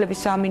განათლების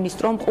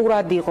სამინისტრომ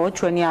ყურად იღო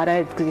ჩვენი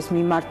არაერთგზის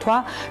მიმართვა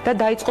და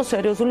დაიწყო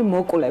სერიოზული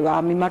მოკვლევა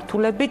ამ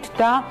მიმართულებით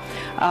და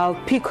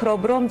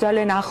ვფიქრობ, რომ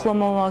ძალიან ახლო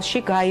მომავალში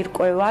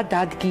გაირკვევა,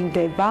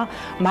 დადგინდება,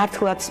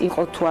 მართლაც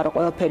იყო თუ არა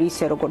ყველაფერი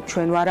ისე, როგორც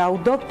ჩვენ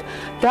ვარაუდობთ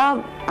და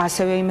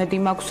ასევე იმედი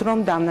მაქვს, რომ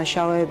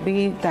დამნაშავეები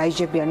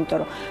დაიჯებიან, იმიტომ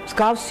რომ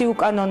მსგავსი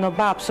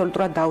უკანონობა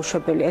აბსოლუტურად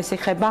დაუშვებელია. ეს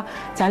ეხება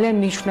ძალიან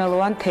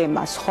მნიშვნელოვან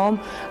თემას, ხომ,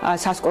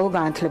 სასკოლო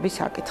განათლების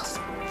საკითხს.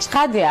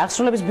 ცხადია,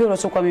 აღსრულების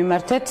ბიუროს უკვე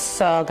მიმართეთ,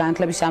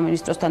 განათლების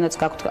სამინისტროსთანაც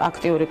გაქვთ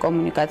აქტიური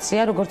კომუნიკაცია,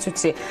 როგორც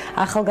ვიცი,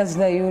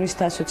 ახალგაზრდა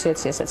იურისტთა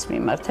ასოციაციასაც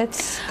მიმართეთ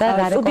და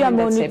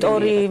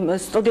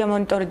სტუდია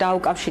მონიტორი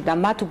დაუკავშირდა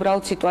მათ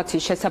უბრალოდ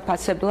სიტუაციის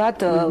შესაფასებლად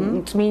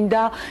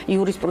წმინდა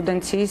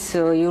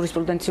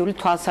იურისპრუდენციული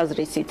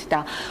თვალსაზრისით და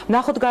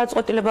ვნახოთ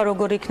გადაწყვეტილება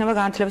როგორი იქნება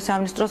განათლების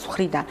სამინისტროს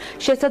მხრიდან.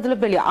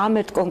 შესაძლებელია ამ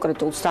ერთ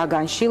კონკრეტულ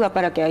საგანში,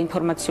 ლაპარაკია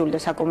ინფორმაციული და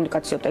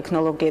საკომუნიკაციო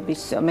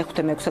ტექნოლოგიების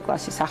მეხუთე-მეექვსე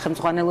კლასის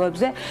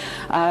სახელმძღვანელოებზე,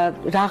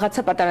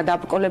 რაღაცა პატარა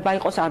დაბრკოლება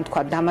იყოს, ან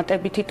თქვა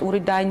დამატებითი ტური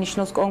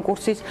დაინიშნოს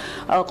კონკურსის.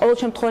 ყოველ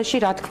შემთხვევაში,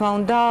 რა თქმა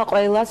უნდა,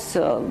 ყველას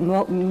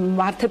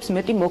მართებს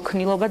მეტი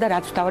მოქნილობა და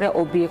რაც თავარია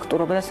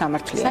ობიექტურობა და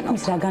სამართლიანობა.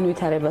 საქმის რა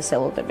განვითარებას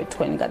ელოდებით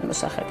თქვენი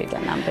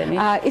გადმოსახედიდან ამდენი?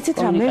 იცით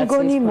რა, მე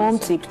მგონი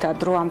მომწიფდა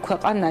დრო ამ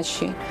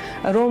ქვეყანაში,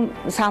 რომ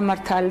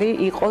სამართალი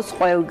იყოს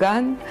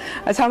ყველგან,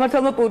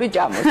 სამართალმა პური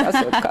ჭამოს,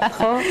 ასე ვთქვათ,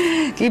 ხო?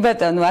 კი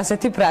ბატონო,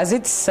 ასეთი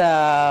ფრაზით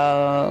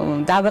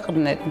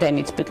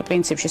დავეყრდნით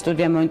პრინციპში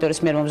სტუდია მონიტორის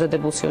მიერ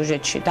მომზადებულ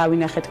სიუჟეტში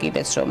დავინახეთ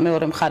კიდეც, რომ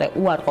მეორე მხარე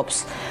უარყოფს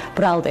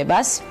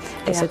ბრალდებას,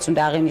 ესეც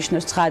უნდა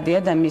აღინიშნოს ცხადია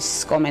და მის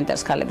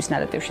კომენტარს ქალების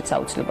ნარატივშიც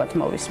აუცილებლად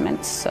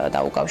მოვისმენთ და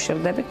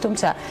უკავშირდებით,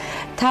 თუმცა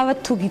თავად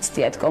თუ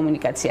გიცდიათ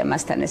კომუნიკაცია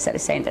მასთან ეს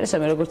არის საინტერესო,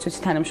 მე როგორც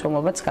ვიცი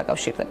თანამშრომლობაც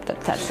გაკავშირდებთ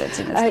თარგმნელს.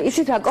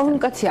 იცით რა,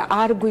 კომუნიკაცია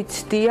არ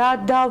გვიცდია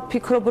და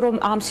ვფიქრობ, რომ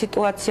ამ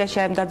სიტუაციაში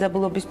ამ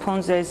დაძაბულობის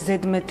ფონზე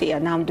ზედმეტია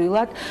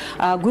ნამდვილად.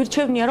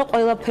 გვირჩევნია, რომ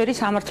ყველაფერი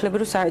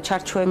სამართლებრივ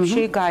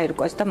ჩარჩოებში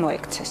გაირკვეს და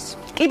მოექცეს.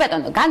 კი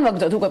ბატონო,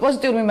 განვაგრძოთ უკვე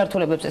პოზიტიურ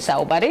მიმართულებებზე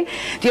საუბარი.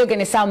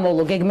 დიოგენეს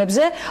სამომავლო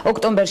გეგმებზე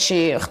ოქტომბერში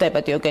ხდება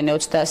დიოგენე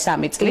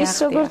 23 წლის,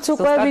 როგორც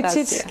უკვე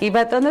ვიცით. კი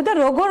ბატონო, და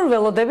როგორ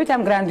ველოდებით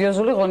ამ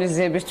გრანდიოზული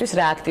ღონისძიებისთვის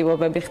რა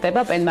აქტივობები ხდება?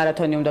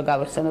 პენ-მარათონი უნდა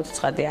გავიხსენოთ,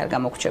 ცხადია არ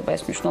გამოგრჩება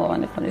ეს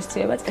მნიშვნელოვანი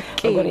ღონისძიებაც.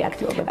 როგორი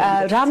აქტივობები?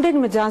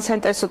 რამდენიმე ძალიან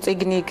საინტერესო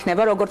წიგნი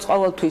იქნება, როგორც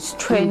ყოველთვის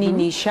ჩვენი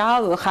ნიშა,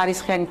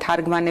 ხარისხიანი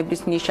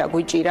თარგმანების ნიშა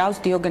გვიჭირავს,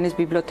 დიოგენეს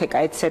ბიბლიოთეკა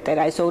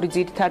etc. ეს ორი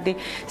ძირითადი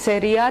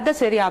სერია და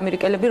სერია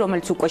ამერიკელები,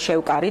 რომელიც უკვე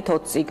შევკარით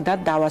 20 წიგნად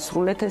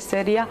დავასრულეთ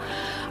სერია.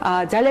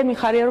 ძალიან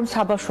მიხარია რომ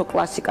საბავშვო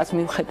კლასიკას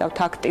მივხედავთ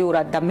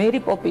აქტიურად და მერი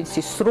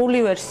პოპინსის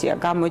სრული ვერსია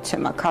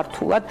გამოიცემა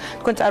ქართულად.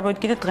 თქვენ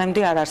წარმოიდგინეთ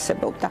დღემდე არ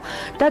არსებობდა.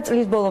 და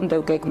წლის ბოლომდე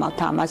ვგეგმავთ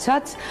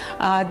ამასაც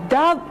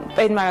და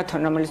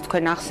პენმარათონი რომელიც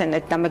თქვენ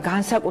ახსენეთ და მე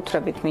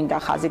განსაკუთრებით მინდა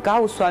ხაზი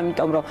გაუსვა,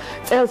 იმიტომ რომ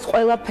წელს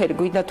ყველაფერი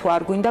გვინდა თუ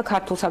არ გვინდა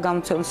ქართულ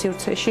საგამომცემლო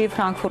სივრცეში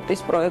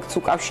ფრანკფურტის პროექტს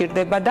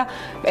უკავშირდება და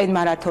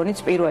პენმარათონიც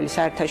პირველი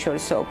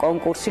საერთაშორისო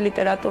კონკურსი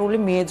ლიტერატურული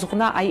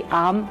მიეძღვნა აი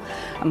ამ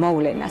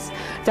მოვლენას.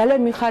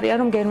 ძალიან მიხარია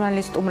რომ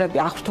გერმანელი სტუმრები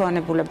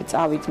აღფრთოვანებულები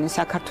წავიდნენ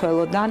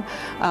საქართველოდან,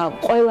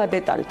 ყველა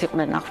დეტალით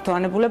იყვნენ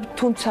აღფრთოვანებულები,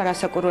 თუმცა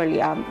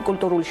რასაკვირველია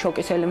კულტურული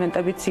შოკის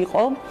ელემენტებიც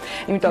იყო,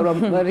 იმიტომ რომ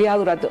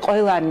რეალურად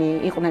ყველანი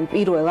იყვნენ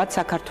პირველად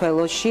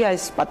საქართველოში,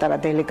 ეს პატარა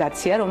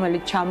დელეგაცია,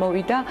 რომელიც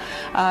ჩამოვიდა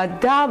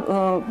და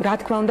რა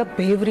თქმა უნდა,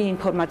 ბევრი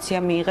ინფორმაცია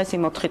მიიღეს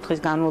იმ 4 დღის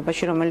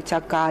განმავლობაში, რომელიც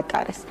აქ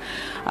გაატარეს.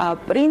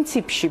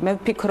 პრინციპში მე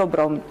ვფიქრობ,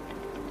 რომ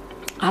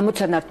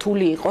ამოცანა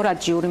რთული იყო, რაც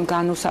ჟიურიმ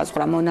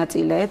განუსაზღვრა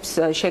მონაწილეებს,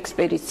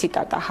 შექსპირის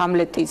ციტატა,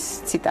 ჰამლეტის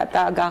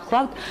ციტატა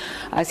გახლავთ,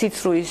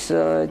 სიცრუის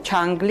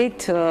ჩანგლით,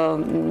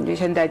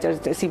 შენ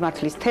დაიწერეთ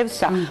სიმართლის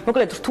თევზსა.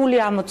 მოკლედ რთული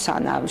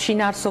ამოცანა,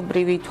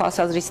 შინაარსობრივი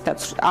თვალსაზრისითაც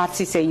არც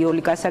ისე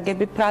იოლი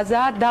გასაგები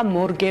ფრაზაა და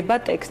მორგება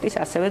ტექსტის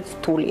ასევე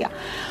რთულია.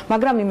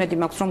 მაგრამ იმედი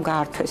მაქვს, რომ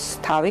გაართვეს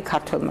თავი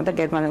ქართველმა და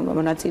გერმანელმა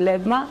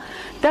მონაწილეებმა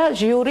და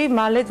ჟიური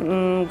მალე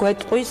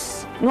გვეტყვის,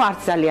 ну არც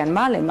ძალიან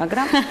მალე,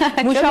 მაგრამ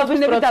მუშაობის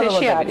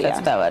პროცესში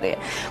არის.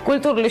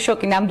 კულტურული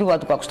შოკი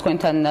ნამდვილად გვაქვს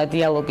თქვენთან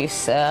დიალოგის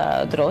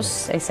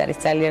დროს. ეს არის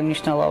ძალიან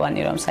მნიშვნელოვანი,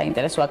 რომ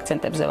საინტერესო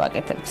აქცენტებზე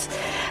ვაკეთებთ.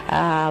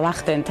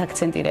 ვახდენთ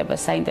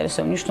აქცენტირებას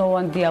საინტერესო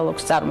მნიშვნელოვან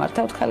დიალოგს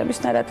წარმართავთ ქალების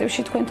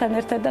ნარატივში თქვენთან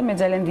ერთად და მე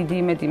ძალიან დიდი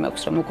იმედი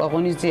მაქვს, რომ უკვე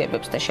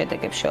ღონისძიებებს და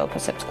შედეგებს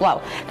შევაფასებთ. კვლავ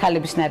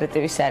ქალების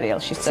ნარატივის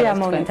სერიალში სწორედ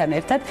თქვენთან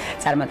ერთად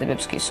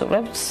წარმატებებს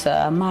გისურვებთ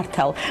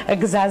მართალ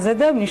გზაზე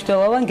და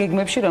მნიშვნელოვან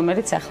გეგმებში,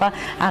 რომელიც ახლა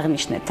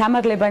აღნიშნეთ.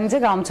 თამარ ლებანიძე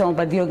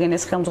გამომცემლობა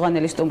დიოგენეს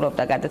ხელმძღვანელი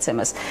სტუმრობდა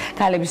გადაცემას.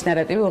 ქალების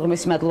ნარატივი,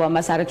 უღმესი მადლობა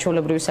მას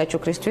არაჩვეულებრივი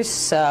საჩუქრისთვის,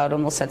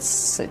 რომელსაც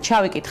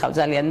ჩავიკითხავ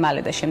ძალიან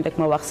მალე და შემდეგ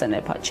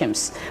მოვახსენებ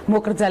ჩემს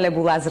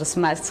მოკრძალებულ აზრს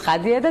მას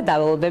ცხადია და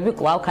დაველოდები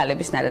კვლავ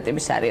ქალების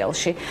ნარატივის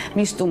სერიალში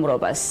მის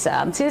სტუმრობას.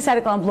 მცირე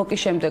სარეკლამო ბლოკის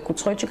შემდეგ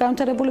უცხოეთში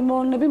განვითარებული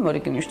მოვლენები,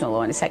 მორიგი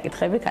მნიშვნელოვანი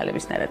საკითხები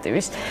ქალების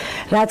ნარატივის.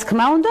 რა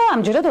თქმა უნდა,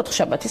 ამჯერად 4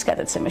 შაბათის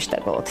გადაცემაში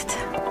დაგველოდეთ.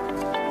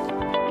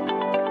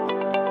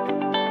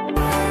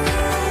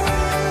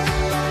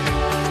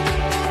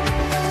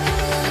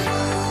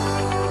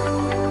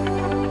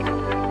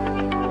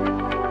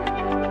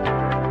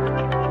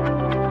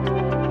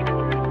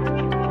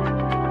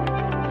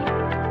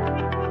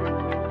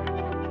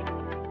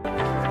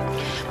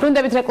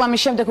 ბრუნდებით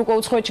რეკლამის შემდეგ უკვე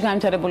უცხოეთში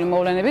განვითარებული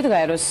მოვლენებით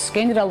გაეროს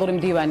გენერალური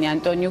მდივანი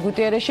ანტონიო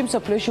გუტიერეში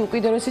მსოფლიოში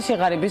უკიდურესი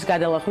სიღარიბის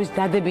გადალახვის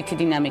დადებითი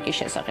დინამიკის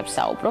შესახებ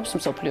საუბრობს.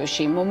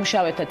 მსოფლიოში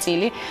მომუშავეთა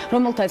წილი,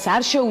 რომელთაც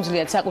არ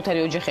შეუძლიათ საკუთარი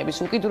ოჯახების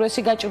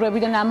უკიდურესი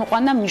გაჭირვებიდან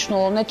ამოყვანა,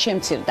 მნიშვნელოვნად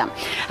შემცირდა.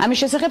 ამის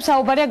შესახებ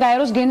საუბარია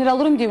გაეროს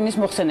გენერალური მდივნის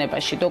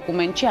მოხსენებაში.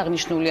 დოკუმენტში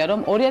აღნიშნულია, რომ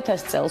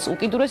 2000 წელს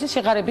უკიდურესი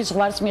სიღარიბის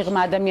ზღვარს მიღმა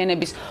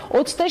ადამიანების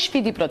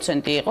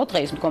 27% იყო,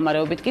 დღეს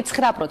მდგომარეობით კი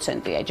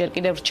 9%-ია. ჯერ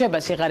კიდევ რჩება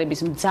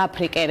სიღარიბის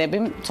მძაფრი კერები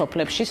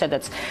სოფლებში,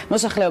 სადაც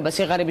მოსახლეობა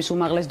სიღარიბის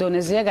უმაღლეს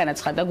დონეზეა,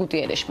 განაცხადა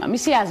გუტიერეშმა.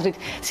 მისი აზრით,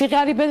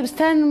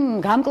 სიღარიბებთან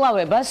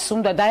გამკლავებას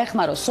უნდა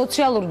დაეხმაროს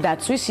სოციალური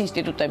დაცვის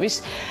ინსტიტუტების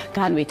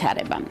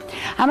განვითარება.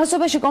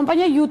 ამასობაში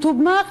კომპანია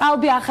YouTube-მა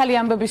ყალბი ახალი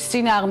ამბების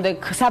წინააღმდეგ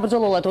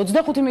საბრძოლოდ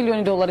 25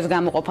 მილიონი დოლარის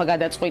გამოყოფა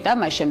გადაწყვიტა,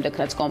 მას შემდეგ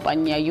რაც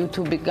კომპანია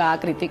YouTube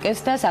გააკრიტიკეს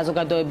და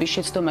საზოგადოების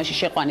შეცდომაში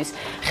შეყვანის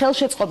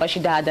ხელშეწყობაში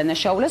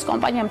დაადანაშაულეს,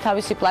 კომპანიამ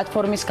თავისი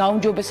პლატფორმის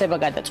გაუმჯობესება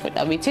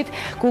გადაწყვიტა. ვიცით,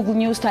 Google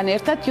News-თან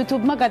ერთად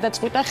YouTube-მა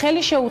გადაწყვიტა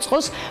ხელი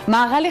შეუწყოს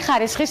მაღალი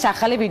ხარისხის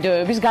ახალი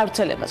ვიდეოების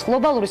გავრცელებას.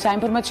 გლობალური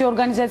საინფორმაციო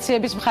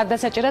ორგანიზაციების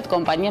მხარდასაჭერად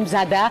კომპანიამ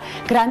მზადაა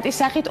გრანტის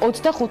სახით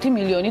 25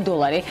 მილიონი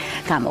დოლარი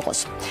გამოყოს.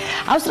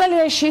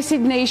 ავსტრალიაში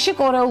სიდნეიში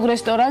კორეულ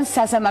რესტორანს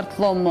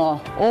სასამართლომ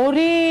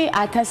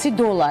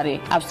 $2000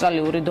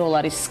 ავსტრალიური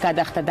დოლარის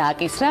გადახდა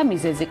დააკისრა,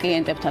 მიზეზი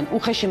კლიენტებთან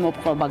უხეში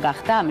მოპყრობა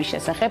გახდა, ამის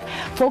შესახებ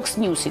Fox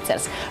News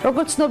წერს.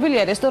 როგორც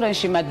ცნობილია,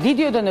 რესტორანში მათ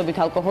დიდი ოდენობით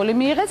ალკოჰოლი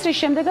მიიღეს, რის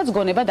შემდეგაც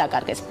გონება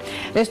დაკარგეს.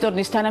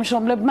 რესტორნის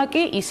თანამშრომლებმა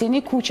კი ისინი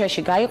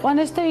ქუჩაში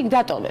გაიყვანეს და იქ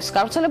დატოვეს.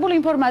 გავრცელებული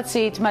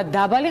ინფორმაციით მათ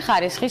დაბალი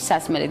ხარისხის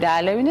სასმელი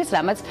დაალევინეს,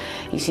 რამაც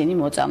ისინი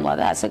მოწამლა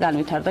და ასე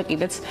განვითარდა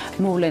კიდეც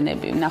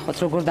მოვლენები. ნახოთ,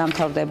 როგორ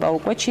დამთავრდება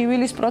უკვე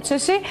ჩივილის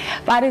პროცესი.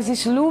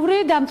 პარიზის ლუვრი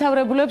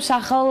დამთავრებულებს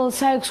ახალ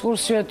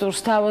საექსკურსიო ტურს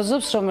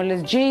თავაზობს, რომელიც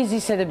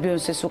ჯეიზისა და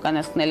ბიონსეს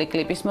უკანასკნელი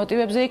კლიპის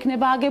მოტივებზე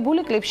იქნება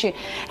აგებული. კლიპში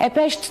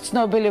ეფეშტ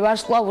ცნობილი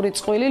ვარსკვლავური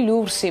წყვილი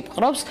ლუვრს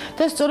იპყრობს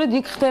და სწორედ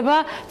იქ ხდება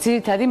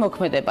ძირითადი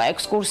მოქმედება.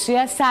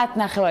 ექსკურსია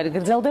საათნახევარი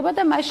გრძელდება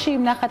და მასში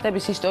იმ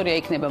ნახატების ისტორია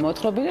იქნება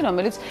მოთხრობილი,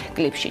 რომელიც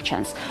კლიპში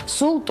ჩანს.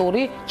 სულ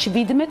ტური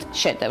 17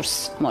 შედევრს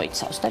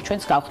მოიცავს და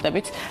ჩვენც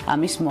გავხდებით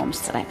ამის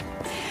მომსწრე.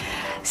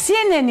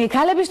 CNN-ი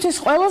ქალებისთვის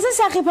ყველაზე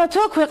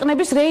სახიფათო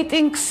ქვეყნების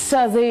რეიტინგს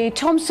The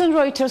Thomson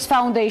Reuters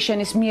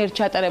Foundation-ის მიერ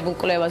ჩატარებულ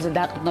კვლევაზე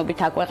დაყრდნობით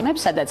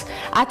აქვეყნებს, სადაც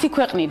 10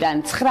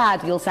 ქვეყნიდან 9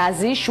 ადგილს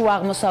აზიის, შუა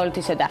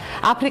აღმოსავლეთისა და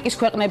აფრიკის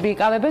ქვეყნები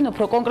იკავებენ,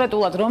 უფრო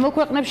კონკრეტულად რომელ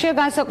ქვეყნებშია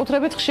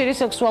განსაკუთრებით ხშირი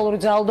სექსუალური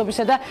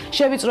ძალადობისა და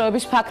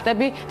შევიწროების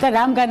ფაქტები და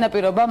რამ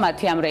განაპირობა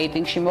მათი ამ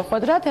რეიტინგში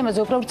მოხვედრა. თემაზე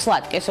უფრო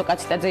ვრცლად კესო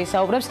კაციტაძე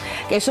ისაუბრებს.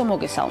 კესო,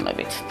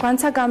 მოგესალმებით.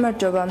 განცა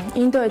გამარჯობა.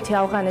 ინდოეთი,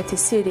 ავღანეთი,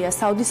 სირია,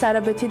 საუდის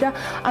არაბეთი და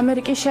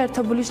ამერიკის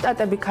შეერთებული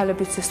შტატები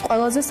ქალებისთვის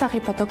ყველაზე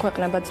სახიფათო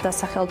ქვეყნებად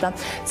დასახელდა.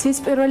 ცის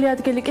პირველი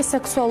ადგილი კი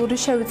სექსუალური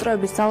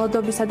შევიწროების,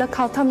 ძალადობისა და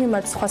ქალთა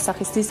მიმართ სხვა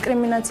სახის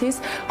დისკრიმინაციის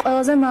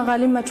ყველაზე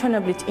მაღალი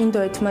მაჩვენებლით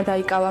ინდოეთმა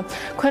დაიკავა.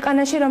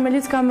 ქვეყანაში,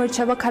 რომელიც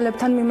გამოირჩევა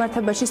ქალებთან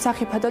მიმართებაში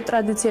სახიფათო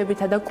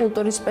ტრადიციებითა და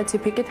კულტურის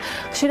სპეციფიკით,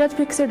 ხშირად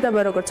ფიქსირდება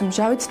როგორც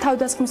მჟავით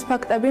თავდასხმის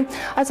ფაქტები,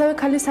 ასევე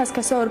ქალის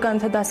სასქესო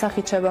ორგანოთა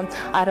დასახიჩება,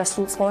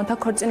 არასრულწლოვანთა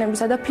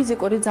ქორწინებისა და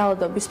ფიზიკური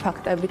ძალადობის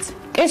ფაქტებიც.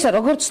 კესო,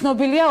 როგორც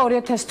ცნობილია,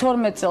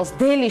 2012 წელს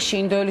დელიში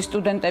ინდოელი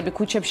სტუდენტები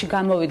ქუჩებში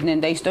გამოვიდნენ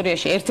და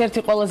ისტორიაში ერთ-ერთი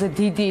ყველაზე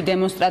დიდი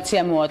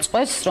დემონსტრაცია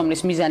მოაწყვეს,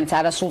 რომლის მიზანიც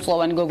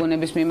არასრულწლოვანი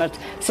გოგონების მიმართ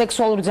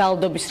სექსუალური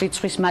ძალადობის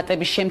რიცხვის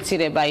მატების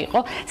შემცირება იყო.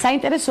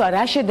 საინტერესოა,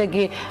 რა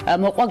შედეგი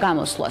მოყვა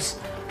გამოსვლას.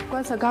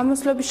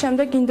 გამოსვლების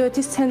შემდეგ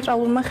ინდოეთის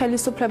ცენტრალურმა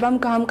ხელისუფლებამ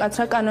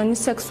გაამკაცრა კანონის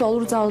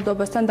სექსუალურ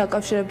ძალადობასთან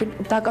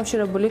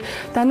დაკავშირებული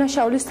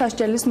დანაშაულის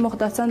სასჯელის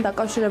მოხდასთან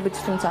დაკავშირებით,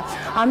 თუმცა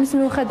ამის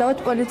მიუხედავად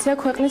პოლიცია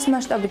ქვეყნის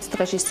მასშტაბით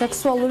დღეში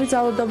სექსუალური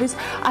ძალადობის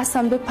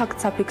 100-მდე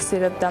ფაქტს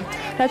აფიქსირებდა.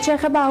 რაც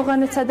შეეხება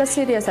ავღანეთსა და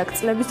სირიას, აქ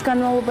წლების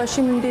განმავლობაში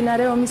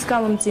მიმდინარე ომის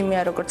გამო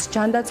მძიმეა როგორც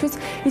ჯანდაცვის,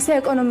 ისე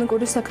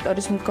ეკონომიკური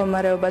სექტორის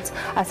მდგომარეობაც.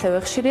 ასევე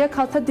ხშირია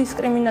ქალთა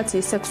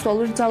დისკრიმინაციის,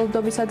 სექსუალური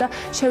ძალადობისა და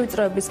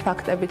შევიწროების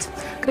ფაქტებიც.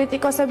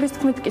 კრიტიკოსები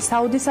თქმით კი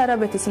საუდის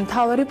არაბეთის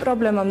მთავარი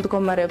პრობლემა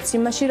მდგომარეობს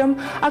იმაში, რომ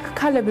აქ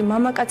ქალები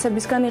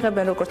მამაკაცებისგან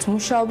იღებენ როგორც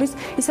მუშაობის,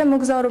 ისე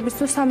მოგზაურობის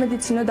თუ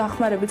სამედიცინო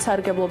დახმარებით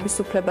სარგებლობის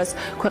უფლებას.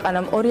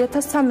 ქვეყანამ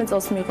 2013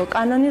 წელს მიიღო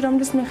კანონი,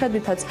 რომლის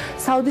მიხედვითაც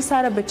საუდის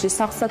არაბეთში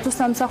სახლსა თუ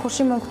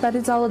სამსახურში მომხდარი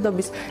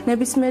ძალადობის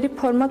ნებისმიერი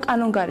ფორმა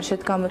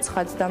კანონგარეშედ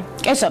გამოცხადდა.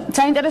 კესო,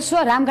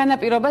 საინტერესოა, რამ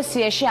განაპირობა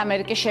სიაში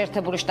ამერიკის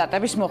შეერთებული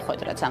შტატების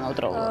მოხვედრა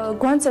თანავდროულად.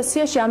 გვანცა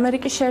სიაში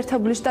ამერიკის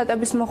შეერთებული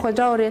შტატების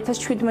მოხვედრა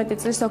 2017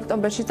 წლის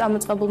ოქტომბერში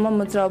წამოწყებულმა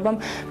მოძრაობამ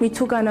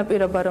მითუ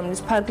განაპირობა,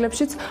 რომლის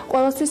ფარგლებშიც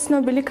ყველასთვის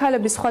ცნობილი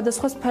ქალების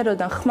სხვადასხვა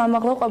სფეროდან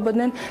ხმამაღლა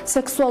ყვებოდნენ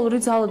სექსუალური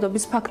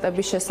ძალადობის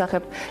ფაქტების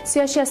შესახებ.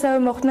 სიაში ასევე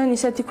მოხვდნენ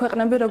ისეთი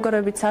ქვეყნები,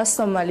 როგორებიცაა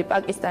სომალი,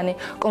 პაკისტანი,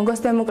 კონგოს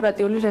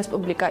დემოკრატიული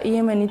რესპუბლიკა,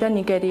 იემენი და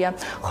ნიგერია.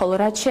 ხოლო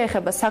რაც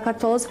შეეხება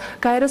საქართველოს,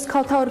 გაეროს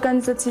ქალთა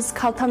ორგანიზაციის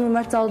ქალთა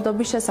მიმართ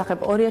ძალადობის შესახებ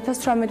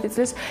 2018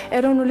 წლის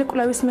ეროვნული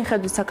კვლევის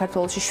მიხედვით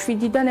საქართველოში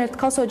 7-დან 1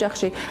 ქალს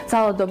ოჯახში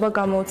ძალადობა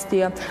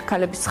გამოუცდია.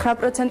 ქალების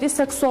 9%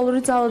 სექსუალური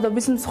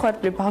ძალადობის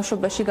მსხვერპლი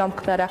ბავშვობაში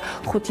გამხდარა,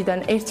 5-დან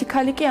 1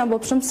 ქალი კი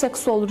ამბობს, რომ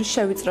სექსუალური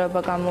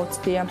შევიწროება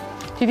გამოუცდია.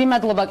 დიდი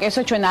მადლობა,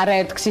 კესო, ჩვენ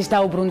არაერთ გზის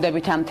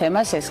დაუბრუნდებით ამ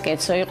თემას. ეს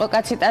კეცო იყო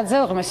კაციტაძე,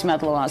 უღმესი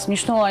მადლობა მას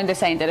მნიშვნელოვანი და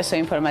საინტერესო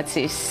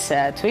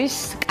ინფორმაციისთვის,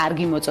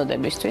 კარგი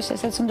მოწოდებისთვის,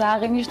 ესეც უნდა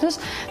აღინიშნოს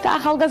და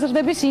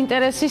ახალგაზრდების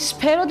ინტერესის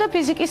სფერო და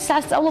ფიზიკის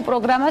სასწავლო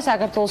პროგრამა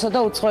საქართველოსა და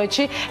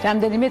უცხოეთში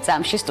რამდენიმე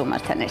წამში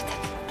სტუმართან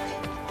ერთად.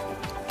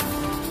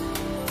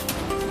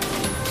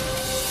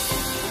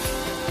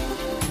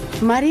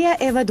 მარია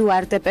ევა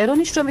დუარტე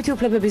პერონის შრომითი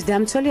უფლებების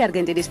დამცველი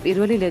არგენტინის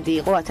პირველი ლედი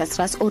იყო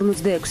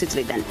 1946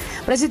 წლიდან.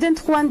 პრეზიდენტ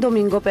ხუან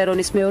დომინგო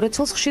პერონის მეორე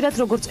ცოლს ხშირად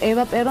როგორც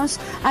ევა პერონს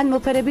ან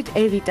მოფერებით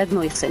ევიტად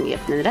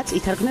მოიხსენიებდნენ, რაც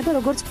ითარგმნება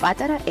როგორც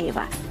პატარა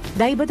ევა.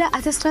 დაიბადა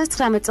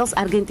 1919 წელს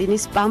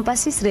არგენტინის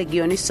პამპასის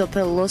რეგიონის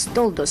სოფელ ლოს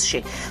ტოლდოსში.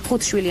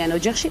 5-შვილიან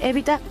ოჯახში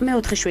ევიტა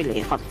მეოთხე შვილი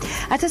იყო.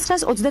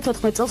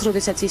 1934 წელს,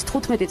 როდესაც ის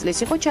 15 წლის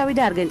იყო,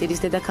 ჩავიდა არგენტინის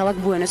დედაქალაქ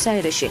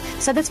ბუენოს-აირესში,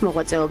 სადაც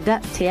მოღვაწეობდა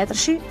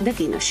თეატრში და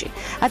კინოში.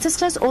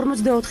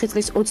 1944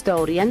 წლის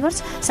 22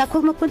 იანვარს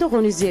საქველმოქმედო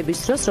ღონისძიების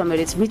დროს,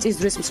 რომელიც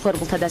მიწისძვრის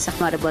მსხვერპლთა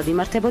დასახმარებლად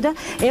იმართებოდა,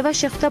 ევა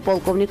შეხვდა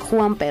პოლკოვნიკ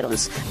ხუან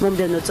პერონს.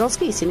 მომდევნო წელს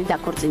კი ისინი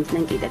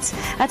დაქორწინდნენ კიდეც.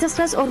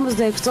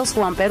 1946 წელს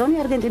ხუან პერონი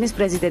არგენტინის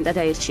პრეზიდენტად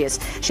აირჩიეს.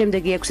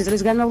 შემდეგი 6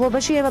 წლის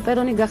განმავლობაში ევა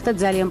პერონი გახდა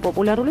ძალიან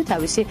პოპულარული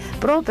თავისი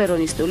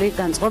პროპერონისტული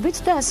განწყობით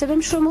და ასევე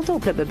მშრომელთა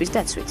უფლებების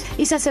დაცვით.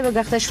 ის ასევე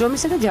გახდა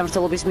შრომისა და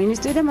ჯანმრთელობის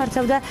მინისტრი და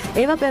მართავდა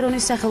ევა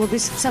პერონის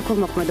სახელობის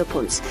საქველმოქმედო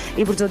ფონდს.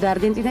 იბრძოდა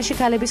არგენტინაში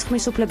ქალების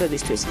ხმის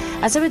უფლებებისთვის.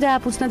 ასევე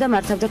დააფუძნა და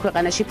მართავდა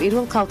ქვეყანაში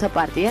პირველ ქალთა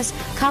პარტიას,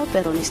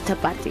 ქალპერონისტთა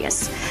პარტიას.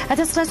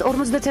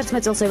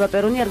 1951 წელს ევა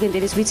პერონი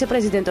არგენტინის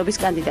ვიცე-პრეზიდენტობის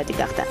კანდიდატი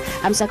გახდა.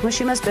 ამ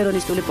საქმეში მას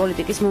პერონისტული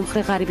პოლიტიკის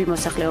მომხრე ღარიბი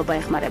მოსახლეობა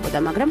ეხმარებოდა,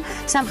 მაგრამ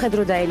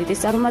სამხედრო და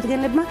ელიტის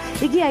წარმომადგენლებმა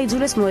იგი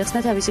აიძულეს მოეხსნა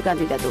თავისი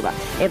კანდიდატურა.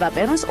 ევა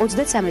პერონს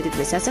 23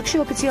 წლის ასაკში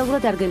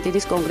ოფიციალურად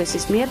არგენტინის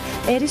კონგრესის მიერ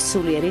ერის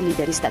სულიერი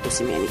ლიდერის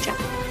სტატუსი მიენიჭა.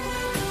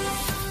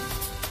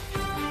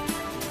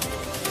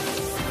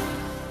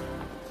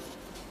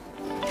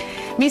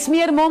 მის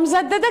მიერ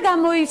მომზადდა და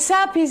გამოიცა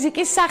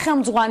ფიზიკის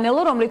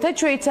სახელმძღვანელო, რომლითაც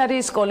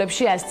შვეიცარიის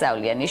სკოლებში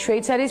ასწავლიან.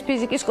 შვეიცარიის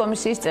ფიზიკის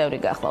კომისიის წევრი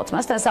გახლავთ.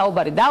 მასთან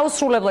საუბარი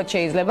დაუსრულებლად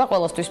შეიძლება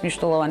ყველასთვის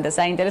მნიშვნელოვან და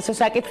საინტერესო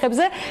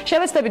საკითხებზე.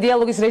 შევეცდები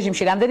დიალოგის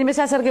რეჟიმში რამდენიმე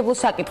სასარგებლო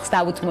საკითხს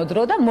დავუთმო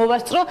დრო და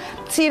მოვასწრო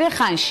მცირე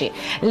ხანში.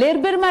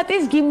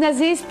 ლერბერმატის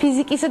გიმნაზიის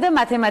ფიზიკისა და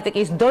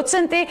მათემატიკის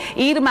დოცენტი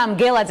ირმა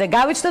მგელაძე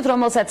გავიცნოთ,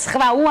 რომელსაც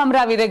სხვა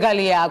უამრავი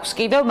რეგალია აქვს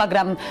კიდევ,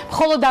 მაგრამ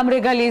მხოლოდ ამ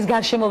რეგალიის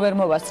გარშემო ვერ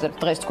მოვასწრებთ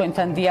დღეს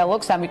თქვენთან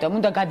დიალოგს, ამიტომ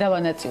უნდა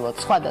გადავანაწილოთ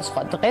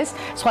სხვადასხვა დღეს,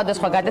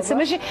 სხვადასხვა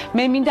გადაცემაში.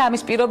 მე მინდა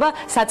ამის პირობა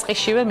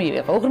საწყისშივე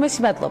მივიღო. უღრმესი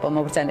მადლობა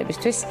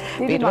მოგბრძანებისთვის.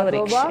 პირველ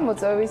რიგში.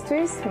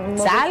 მოწვევისთვის,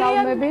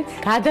 მოგესალმებით.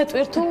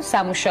 გადატვირთულ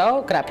სამუშაო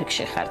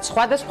გრაფიკში ხართ.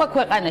 სხვადასხვა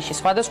ქვეყანაში,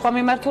 სხვადასხვა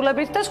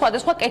მიმართულებით და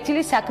სხვადასხვა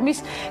კეთილი საქმის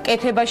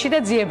კეთებაში და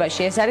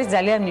ძიებაში. ეს არის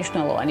ძალიან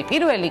მნიშვნელოვანი.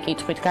 პირველი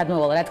კითხვით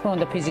გადმოვალ, რა თქმა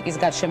უნდა, ფიზიკის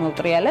გარშემო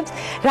ვტრიალებთ.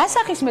 რა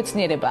სახის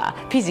მეცნიერებაა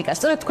ფიზიკა?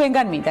 სწორედ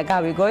თქვენგან მინდა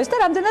გავიგო ეს და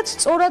რამდენად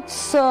სწორად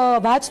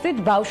ვაწვდით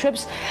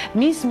ბავშვებს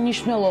მის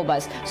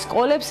მნიშვნელობას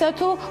სკოლებსა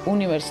თუ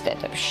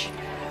უნივერსიტეტებში.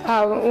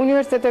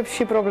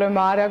 უნივერსიტეტებში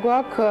პრობლემა არ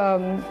აქვს,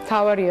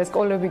 თავარია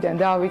სკოლებიდან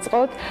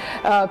დავიწყოთ.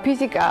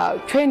 ფიზიკა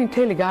ჩვენი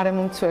მთელი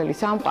გარემომცველი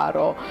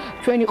სამყარო,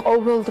 ჩვენი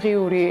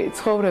ყოველდღიური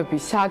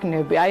ცხოვრების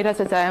საგნები, აი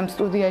რასაც აი ამ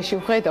სტუდიაში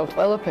ვხედავთ,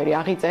 ყველაფერი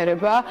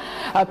აღიწერება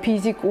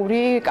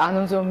ფიზიკური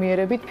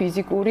კანონზომიერებით,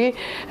 ფიზიკური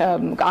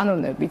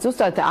კანონებით.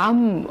 ზუსტად ამ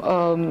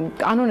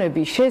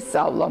კანონების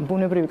შესწავლამ,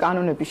 ბუნებრივი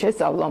კანონების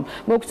შესწავლამ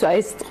მოგცვა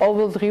ეს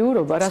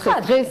ყოველდღიურობა, რასაც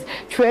დღეს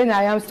ჩვენ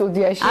აი ამ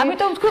სტუდიაში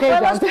ამიტომ თქვენ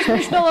ყველასთვის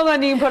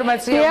მნიშვნელოვანი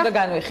ინფორმაცია უნდა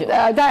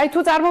განვიხილოთ. და აი თუ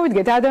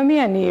წარმოვიდგეთ,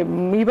 ადამიანი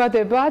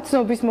იბადება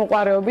ცნობის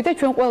მოყვარეობით და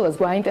ჩვენ ყველას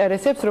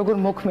გვაინტერესებს, როგორ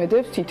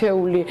მოქმედებს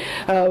თითეული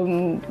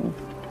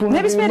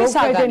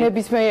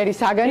ნებისმიერი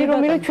საგანი,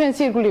 რომელიც ჩვენს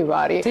ირგვლივ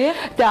არის.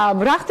 და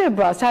რა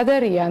ხდება, სად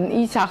არიან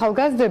ის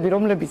ახალგაზრდები,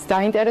 რომლებიც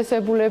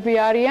დაინტერესებულები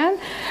არიან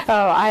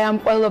აი ამ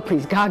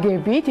ყველაფრის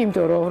გაგებით,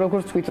 იმიტომ რომ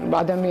როგორც ვთქვით,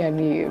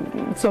 ადამიანი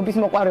ცნობის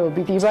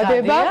მოყვარეობით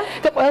იბადება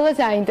და ყველას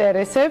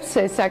აინტერესებს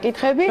ეს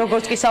საკითხები.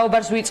 როგორც კი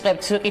საუბარს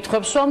ვიწყებთ,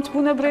 კითხვებს ვამთ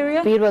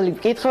ბუნებრივია. პირველი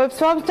კითხვებს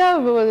ვამთ და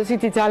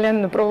ისეთი ძალიან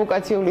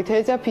პროვოკაციული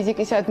თეზა,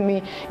 ფიზიკისადმი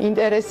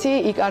ინტერესი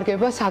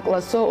იკარგება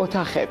საკლასო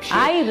ოთახებში.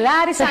 აი, რა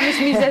არის ამის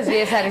მიზეზი?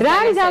 ეს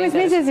არის ამის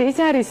მიზეზი ის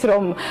არის,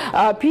 რომ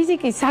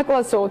ფიზიკის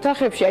საკლასო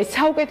ოთახებში, აი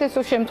საუკეთესო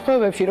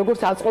შემთხვევებში,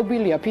 როგორც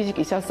აწყობილია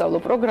ფიზიკის სასწავლო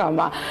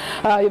პროგრამა,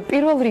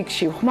 პირველ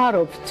რიგში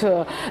ვხმარობთ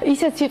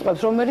ისეთ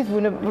სიტყვებს,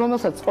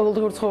 რომელსაც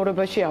ყოველდღიურ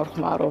ცხოვრებაში არ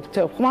ვხმარობთ.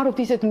 ვხმარობთ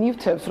ისეთ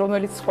ნივთებს,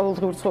 რომელიც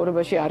ყოველდღიურ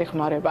ცხოვრებაში არ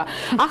იხმარება.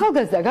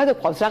 ახალგაზრდა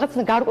გადაყვავს რაღაც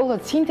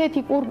გარკვეულად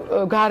სინთეთიკურ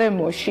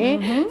გარემოში,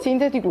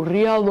 სინთეთიკურ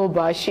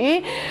რეალობაში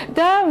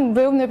და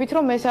ვეუბნებით,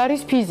 რომ ეს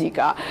არის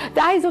ფიზიკა. და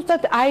აი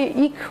ზუსტად აი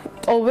იქ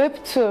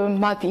ვტოვებთ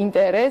მათ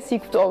ინტერესს,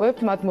 იქ ვტოვებთ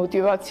მათ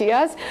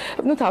მოტივაციას.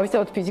 ნუ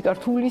თავისთავად ფიზიკა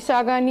რთული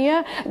საგანია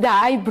და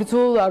აი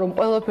ბრძოლა რომ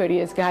ყველაფერი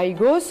ეს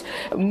გაიგოს,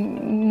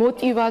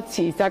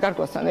 მოტივაციის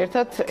დაკარგვასთან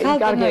ერთად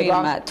იკარგება.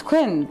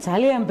 თქვენ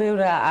ძალიან ბევრ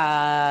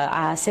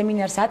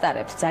სემინარს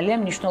ატარებთ ძალიან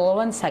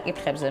მნიშვნელოვან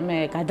საკითხებზე. მე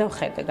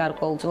გადავხედე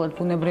გარკვეულწილად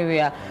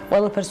ბუნებრივია,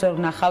 ყველაფერს ვერ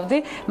ვნახავდი,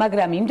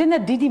 მაგრამ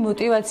იმდენად დიდი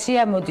მოტივაცია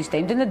მოდის და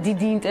იმდენად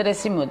დიდი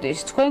ინტერესი მოდის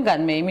თქვენგან.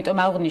 მე იმიტომ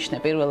აღვნიშნე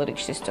პირველ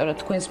რიგში სწორედ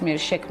თქვენს მიერ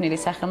შექმნილი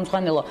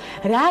სახელმძღვანელო,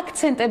 რა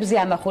აქცენტებზე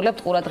ამახვილებთ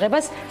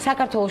ყურადღებას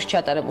საქართველოში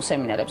ჩატარებულ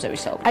სემინარებზე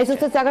ვისაუბრეთ. აი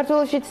ზუსტად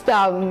საქართველოშიც და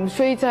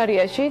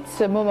შვეიცარიაშიც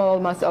მომავალ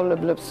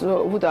მასწავლებლებს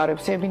ვუტარებ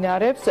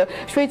სემინარებს.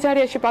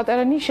 შვეიცარიაში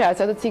პატარა ნიშაა,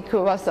 სადაც იქ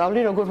ვასწავლი,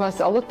 როგორ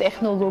ვასწავლოთ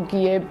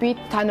ტექნოლოგიებით,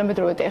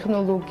 თანამედროვე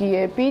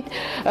ტექნოლოგიებით.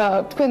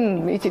 თქვენ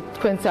იცით,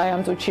 თქვენც აი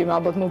ამ წუთში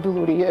ალბათ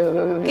მობილური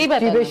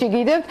ჯიბეში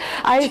გიდევთ.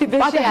 აი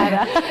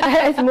პატარა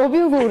ეს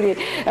მობილური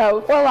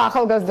ყველა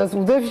ახალგაზრდას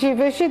უდევს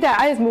ჯიბეში და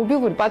აი ეს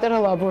მობილური პატარა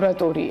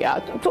ლაბორატორია.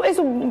 თუ ეს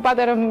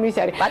პატარა ის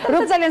არის.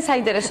 პატარა ძალიან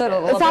საინტერესო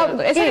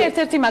ლაბორატორია. ეს არის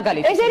ერთ-ერთი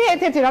მაგალითი. ეს არის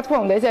ერთ-ერთი, რა თქმა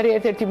უნდა, ეს არის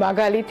ერთ-ერთი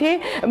მაგალითი,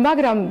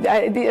 მაგრამ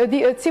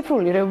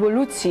ციფრული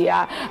რევოლუცია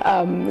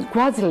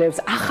გვაძლევს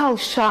ახალ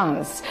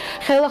შანსს.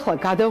 ხელახლა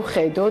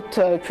გადავხედოთ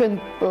ჩვენ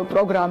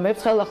პროგრამებს,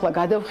 ხელახლა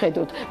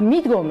გადავხედოთ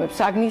მიდგომებს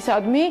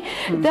საგნისადმი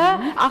და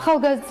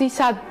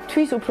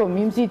ახალგაზრდისათვის უფრო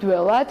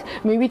მიმზიდველად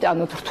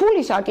მივიტანოთ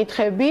რთული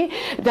საკითხები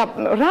და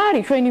რა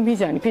არის ჩვენი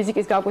მიზანი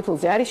ფიზიკის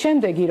გაკვეთილზე? არის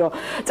შემდეგი, რომ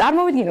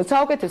წარმოვიდგინოთ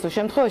საუკეთესო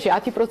შემთხვევაში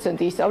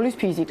 10% ისწავლის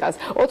ფიზიკას,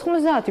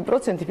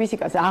 90%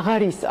 ფიზიკას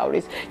აღარ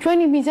ისწავლის.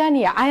 ჩვენი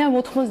მიზანია აი ამ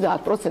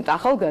 90%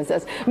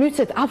 ახალგაზრდას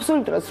მივცეთ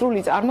აბსოლუტურად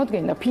სრული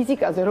წარმოდგენა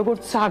ფიზიკაზე,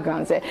 როგორც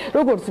საგანზე,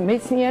 როგორც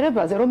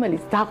მეცნიერებაზე,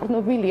 რომელიც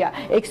დაყრდნობილია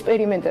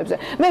ექსპერიმენტებზე.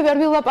 მე ვერ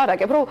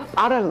ვილაპარაკებ, რომ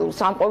პარალელურ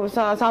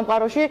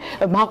სამყაროში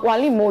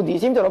მაყვალი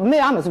მოდის, იმიტომ რომ მე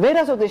ამას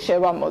ვერასოდეს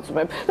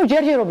შევამოწმებ. ნუ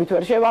ჯერჯერობით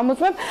ვერ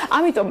შევამოწმებ,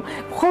 ამიტომ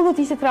მხოლოდ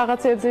ისეთ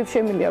რაღაცებზე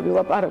შემიძლია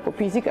ვილაპარაკო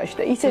ფიზიკაში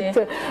და ისეთ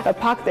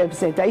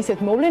ფაქტებზე და ისეთ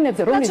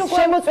მოვლენებზე, რომლის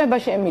შემოწმება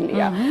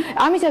შემიძლია.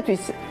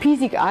 ამისათვის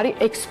ფიზიკა არის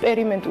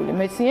ექსპერიმენტული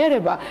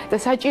მეცნიერება და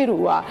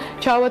საჭიროა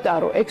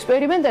ჩავატარო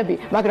ექსპერიმენტები,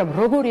 მაგრამ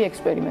როგორი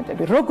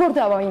ექსპერიმენტები, როგორ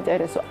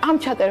დავაინტერესო ამ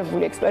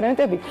ჩატარებული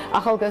ექსპერიმენტებით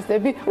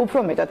ახალგაზრდები უფრო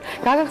მეტად.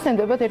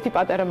 გაგახსენდებათ ერთი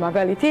პატარა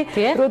მაგალითი,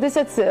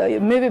 როდესაც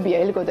მევებია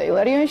ელიკო და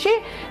ილარიონში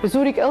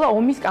ზურიკელა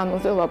ომის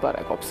კანონზე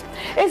ლაპარაკობს.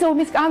 ეს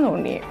ომის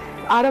კანონი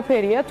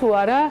არაფერია თუ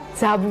არა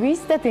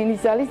ძაბვის და დენის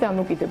ძალის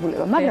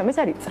დამოკიდებულება, მაგრამ ეს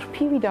არის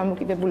წრფივი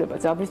დამოკიდებულება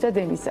ძაბვის და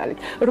დენის ძალით,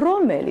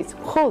 რომელიც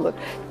მხოლოდ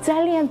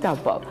ძალიან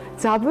დაბალ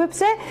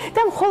ძაბვებზე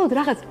და მხოლოდ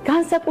რაღაც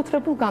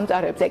განსაკუთრებულ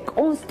გამტარებზე,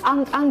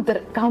 კონსტანტან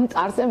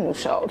გამტარზე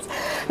მუშაობს.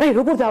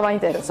 როგორ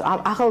დავაინტერესო ამ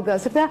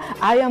ახალგაზრდა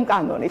აი ამ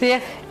კანონით.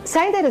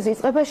 საინტერესო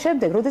იწყება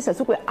შემდეგ, როდესაც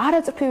უკვე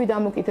არაწრფივი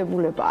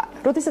დამოკიდებულებაა,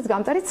 როდესაც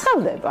გამტარი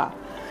ცხელდება.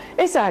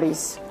 ეს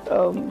არის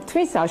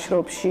თმის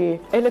აშრობში,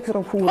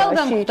 ელექტროფურაში.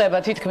 ყველგან გვხვდება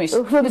თითქმის.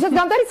 როდესაც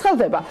გამტარი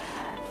ცხელდება.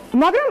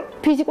 მაგრამ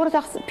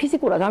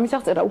ფიზიკურად ამის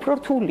აღწერა უფრო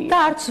რთულია. და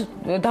არც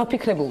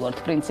დაფიქრებულ ვართ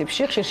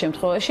პრინციპში, ხშირ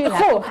შემთხვევაში რა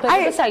ხდება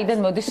და საიდან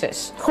მოდის ეს.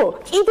 ხო,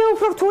 კიდევ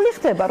უფრო რთული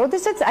ხდება,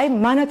 როდესაც აი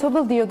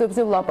მანათობელ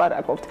დიოდებზე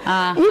ვლაპარაკობთ.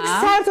 იქ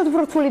საერთოდ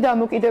უფრო რთული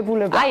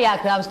დამოკიდებულება. აი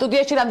აქ ამ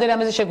სტუდიაში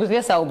რამდენადმე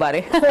შეგვიძლია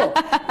საუბარი. ხო,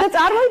 და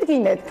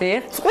წარმოიდგინეთ,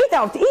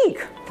 წყვიტავთ იქ,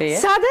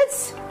 სადაც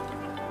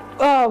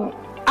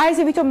აი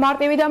ესე ვითომ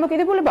მარტივი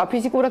დამოკიდებულება,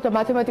 ფიზიკურად და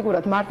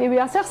მათემატიკურად მარტივი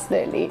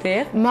ასახსნელი,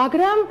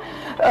 მაგრამ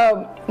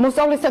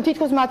მოსწავლესთან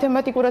თითქოს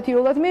მათემატიკურად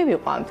იოლად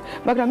მივიყვანთ,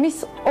 მაგრამ მის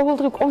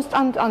ყოველდღიურ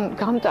კონსტანტან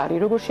გამტარი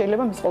როგორ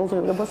შეიძლება მის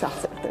ყოველდღიურობას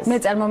აღწერდეს. მე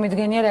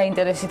წარმომიდგენია რა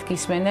ინტერესით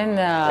გისმენენ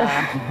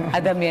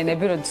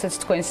ადამიანები, როდესაც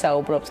თქვენ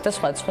საუბრობთ და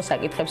სხვადასხვა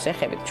საკითხებს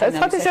ეხებით.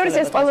 სხვათა შორის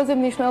ეს ყველაზე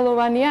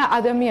მნიშვნელოვანია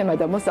ადამიანმა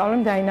და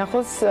მოსწავლემ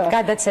დაინახოს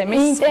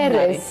გადაცემის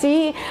ინტერესი,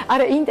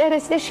 არა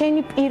ინტერესი და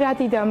შენი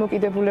პირადი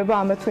დამოკიდებულება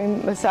ამა თუ იმ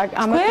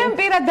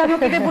პირად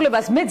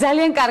დამოკიდებულებას მე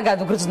ძალიან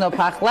კარგად ვგრძნობ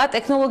ახლა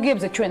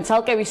ტექნოლოგიებზე ჩვენ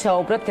ცალკე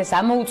ვისაუბრებთ ეს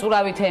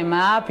ამოუწურავი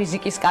თემაა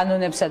ფიზიკის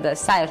კანონებსა და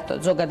საერთოდ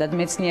ზოგადად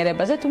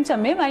მეცნიერებაზე თუმცა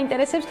მე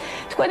მაინტერესებს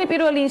თქვენი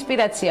პირველი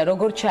ინსპირაცია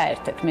როგორ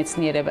ჩაერთეთ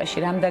მეცნიერებაში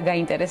რამდა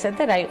გაინტერესეთ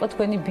და რა იყო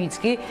თქვენი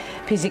ბიძგი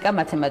ფიზიკა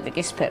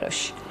მათემატიკის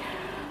სფეროში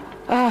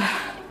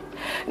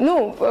ну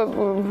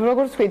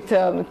როგორც ვთქვით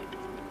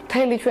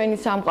მთელი ჩვენი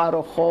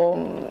სამყარო ხო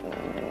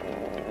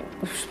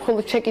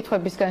მხოლოდ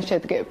შეკითხვებისგან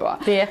შედგება.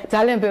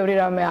 ძალიან ბევრი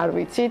რამე არ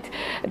ვიცით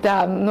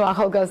და ნუ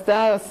ახალგაზრდა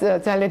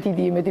ძალიან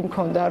დიდი იმედი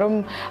მქონდა რომ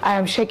აი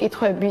ამ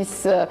შეკითხვების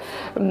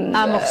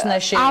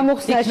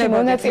ამოხსნაში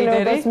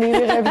მონაწილეობას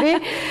მივიღებდი.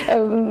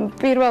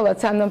 პირველად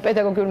სანამ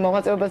პედაგოგიურ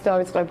მოღვაწეობას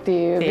დავიწყებდი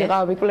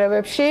ვიღავი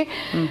კვლევებში.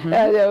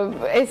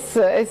 ეს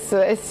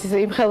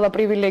იმხელა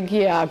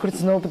პრივილეგია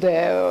გრძნობდე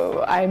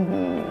აი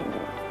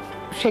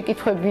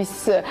შეკითხვების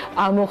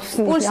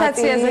ამოხსნის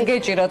პულსაციაზე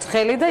გეჭიროთ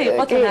ხელი და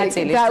იყოთ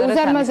ნაწილი. და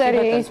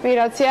უზარმაზარი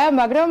ინსპირაცია,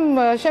 მაგრამ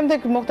შემდეგ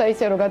მოხდა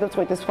ისე რომ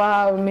გადავწყვიტე სხვა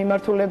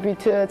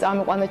მიმართულებით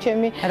წამოყვანა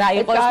ჩემი რა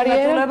იყო ეს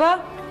მიმართულება?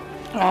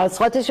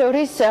 სხვათა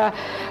შორის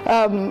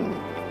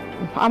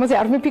ამაზე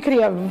არ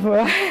მიფიქრია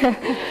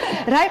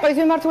რა იყო ეს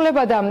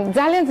მიმართულება და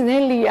ძალიან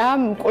ძნელია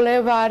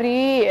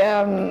მკვლევარი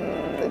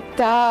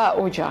და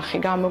ოჯახი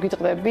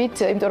გამოგიტყდებით,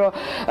 იმიტომ რომ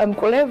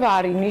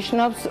მკვლევარი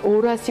ნიშნავს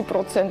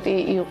 200%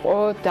 იყო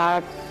და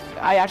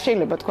აი არ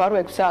შეიძლება თქვა რომ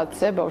 6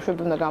 საათზე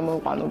ბავშვები უნდა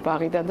გამოვიყვანო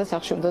ბაღიდან და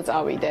სახლში უნდა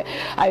წავიდე.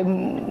 აი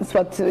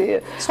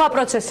სხვა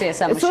პროცესია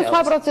სამუშაოდ.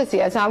 სხვა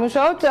პროცესია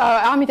სამუშაოდ.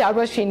 ამით არ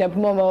ვაშინებ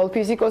მომავალ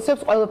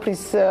ფიზიკოსებს,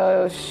 ყველაფრის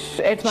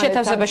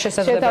ერთმანეთთან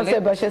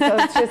შეთანხმება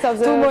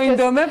შესაძლებელი. თუ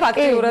მოინდომებ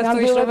აქტიურად თუ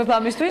იშრობებ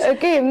ამისთვის?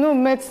 კი, ნუ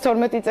მეც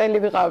 12 წელი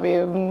ვიყავი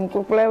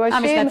კვლევაში.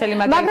 ამის ნათელი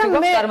მაგალითი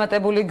გვაქვს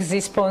წარმატებული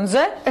გზის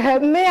ფონზე.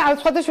 მე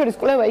სხვათა შორის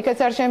კვლევა იქაც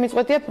არ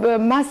შემიწყვეტია,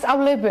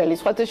 მასწავლებელი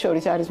სხვათა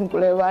შორის არის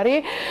მკვლევარი.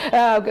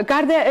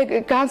 გარდა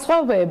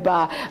განსხვავება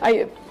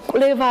აი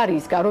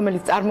კვლევარისგან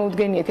რომელიც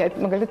წარმოუდგენიათ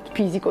მაგალითად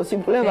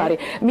ფიზიკოსი მკვლევარი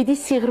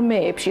მიდის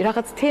სიღრმეებში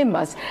რაღაც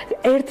თემას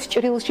ერთ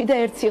ჭრილში და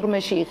ერთ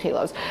სიღრმეში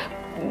იხილავს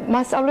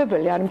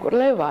მასწავლებელი არის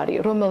მკვლევარი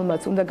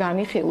რომელმაც უნდა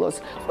განიხილოს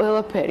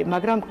ყველაფერი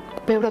მაგრამ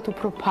ბევრად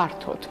უფრო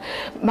ფართოდ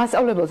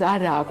მასწავლებელს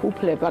არ აქვს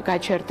უფლება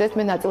გაჩერდეს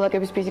მე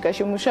ნაწილაკების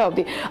ფიზიკაში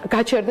ვმუშაობდი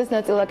გაჩერდეს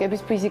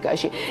ნაწილაკების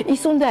ფიზიკაში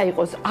ის უნდა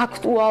იყოს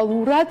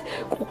აქტუალურად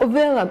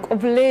ყველა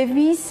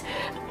კვლევის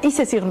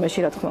ისე სიღრმეში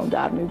რა თქმა უნდა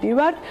არ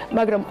მივდივართ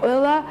მაგრამ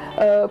ყველა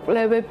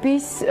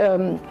კვლევების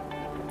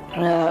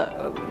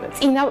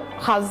წინა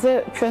ხაზზე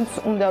ჩვენც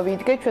უნდა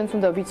ვიდგეთ, ჩვენც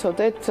უნდა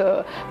ვიცოდეთ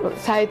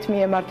საით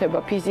მიემართება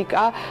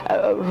ფიზიკა,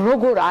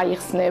 როგორ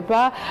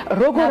აიხსნება,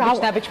 როგორ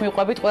ნაბიჯ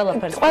მივყვებით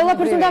ყველაფერს.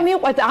 ყველაფერს უნდა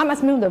მივყვეთ, ამას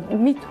მე უნდა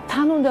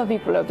თან უნდა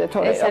ვიკვლევდე,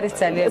 თორე ეს არის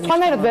ძალიან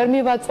სხვანაირად ვერ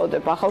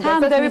მივაწოდებ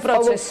ახალგაზრდას თანდები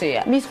პროცესია.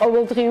 მის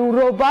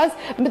ყოველდღიურობას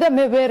და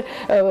მე ვერ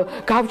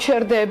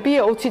გავჩერდები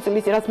 20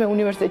 წლის, რაც მე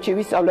უნივერსიტეტში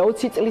ვისწავლე,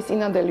 20 წლის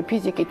წინანდელი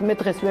ფიზიკით, მე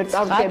დღეს ვერ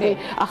წავდები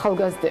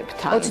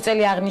ახალგაზრდებთან. 20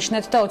 წელი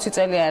აღნიშნეთ და 20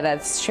 წელი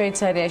არაც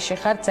შვეიცარიაში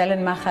ხართ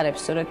ძალიან მახარებს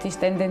სწორედ ის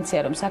ტენდენცია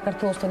რომ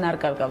საქართველოსთან არ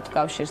კარგავთ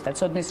კავშირს და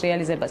ცოდნის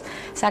რეალიზებას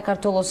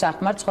საქართველოს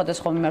ახმართ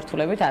სხვადასხვა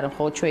მიმართულებით არ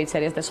მხოლოდ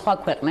შვეიცარიას და სხვა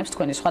ქვეყნებს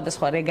თქვენი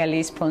სხვადასხვა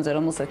რეგალიის ფონზე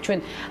რომელსაც ჩვენ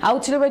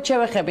აუცილებლად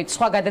შევეხებით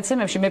სხვა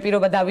გადაცემებში მე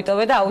პირობა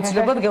დავიტოვე და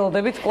აუცილებლად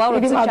გელოდებით კვლავ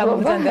როდესაც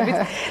ჩამოვგზავნებით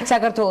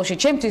საქართველოში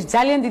ჩემთვის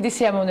ძალიან დიდი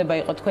სიამოვნება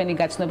იყო თქვენი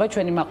გაცნობა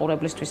ჩვენი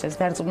მაყურებლისთვის ეს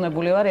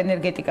დარწმუნებული ვარ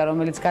ენერგეტიკა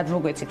რომელიც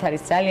გადმოგვეცით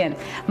არის ძალიან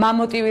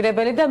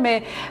მამოტივირებელი და მე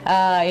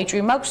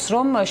ეჭვი მაქვს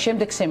რომ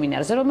შემდეგ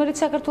სემინარზე რომელიც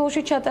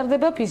საქართველოში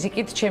ჩატარდება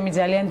ფიზიკით ჩემი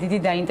ძალიან დიდი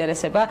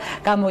დაინტერესება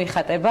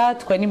გამოიხატება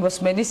თქვენი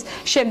მოსმენის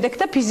შემდეგ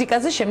და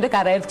ფიზიკაზე შემდეგ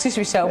არაერთგზის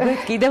ვისაუბრეთ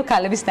კიდევ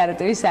ქალების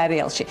ნარატივის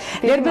სერიალში.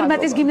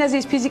 ლერბერმატის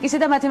გიმნაზიის ფიზიკისა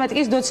და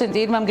მათემატიკის დოცენტი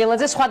ირმა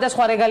მგელაძე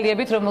სხვადასხვა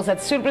რეგალიებით, რომელსაც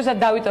სიურპრიზად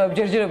დავიტოვებ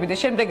ჯერჯერობით და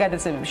შემდეგ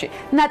გადაცემებში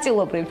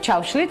ნაწილობრივ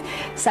ჩავშლით.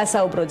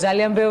 სასაუბრო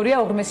ძალიან ბევრია,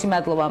 უღრმესი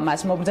მადლობა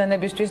მას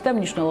მობრძანებისთვის და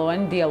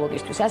მნიშვნელოვანი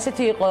დიალოგისთვის.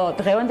 ასეთი იყო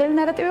დღევანდელი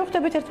ნარატივი,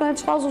 ვხვდებით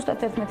ერთმანეთს ხვალ ზუსტად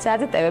 11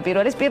 საათზე TV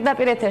Pirvelis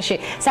პირდაპირ ეთერში.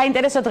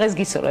 საინტერესო დღეს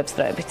გისურვებთ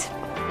დროებით.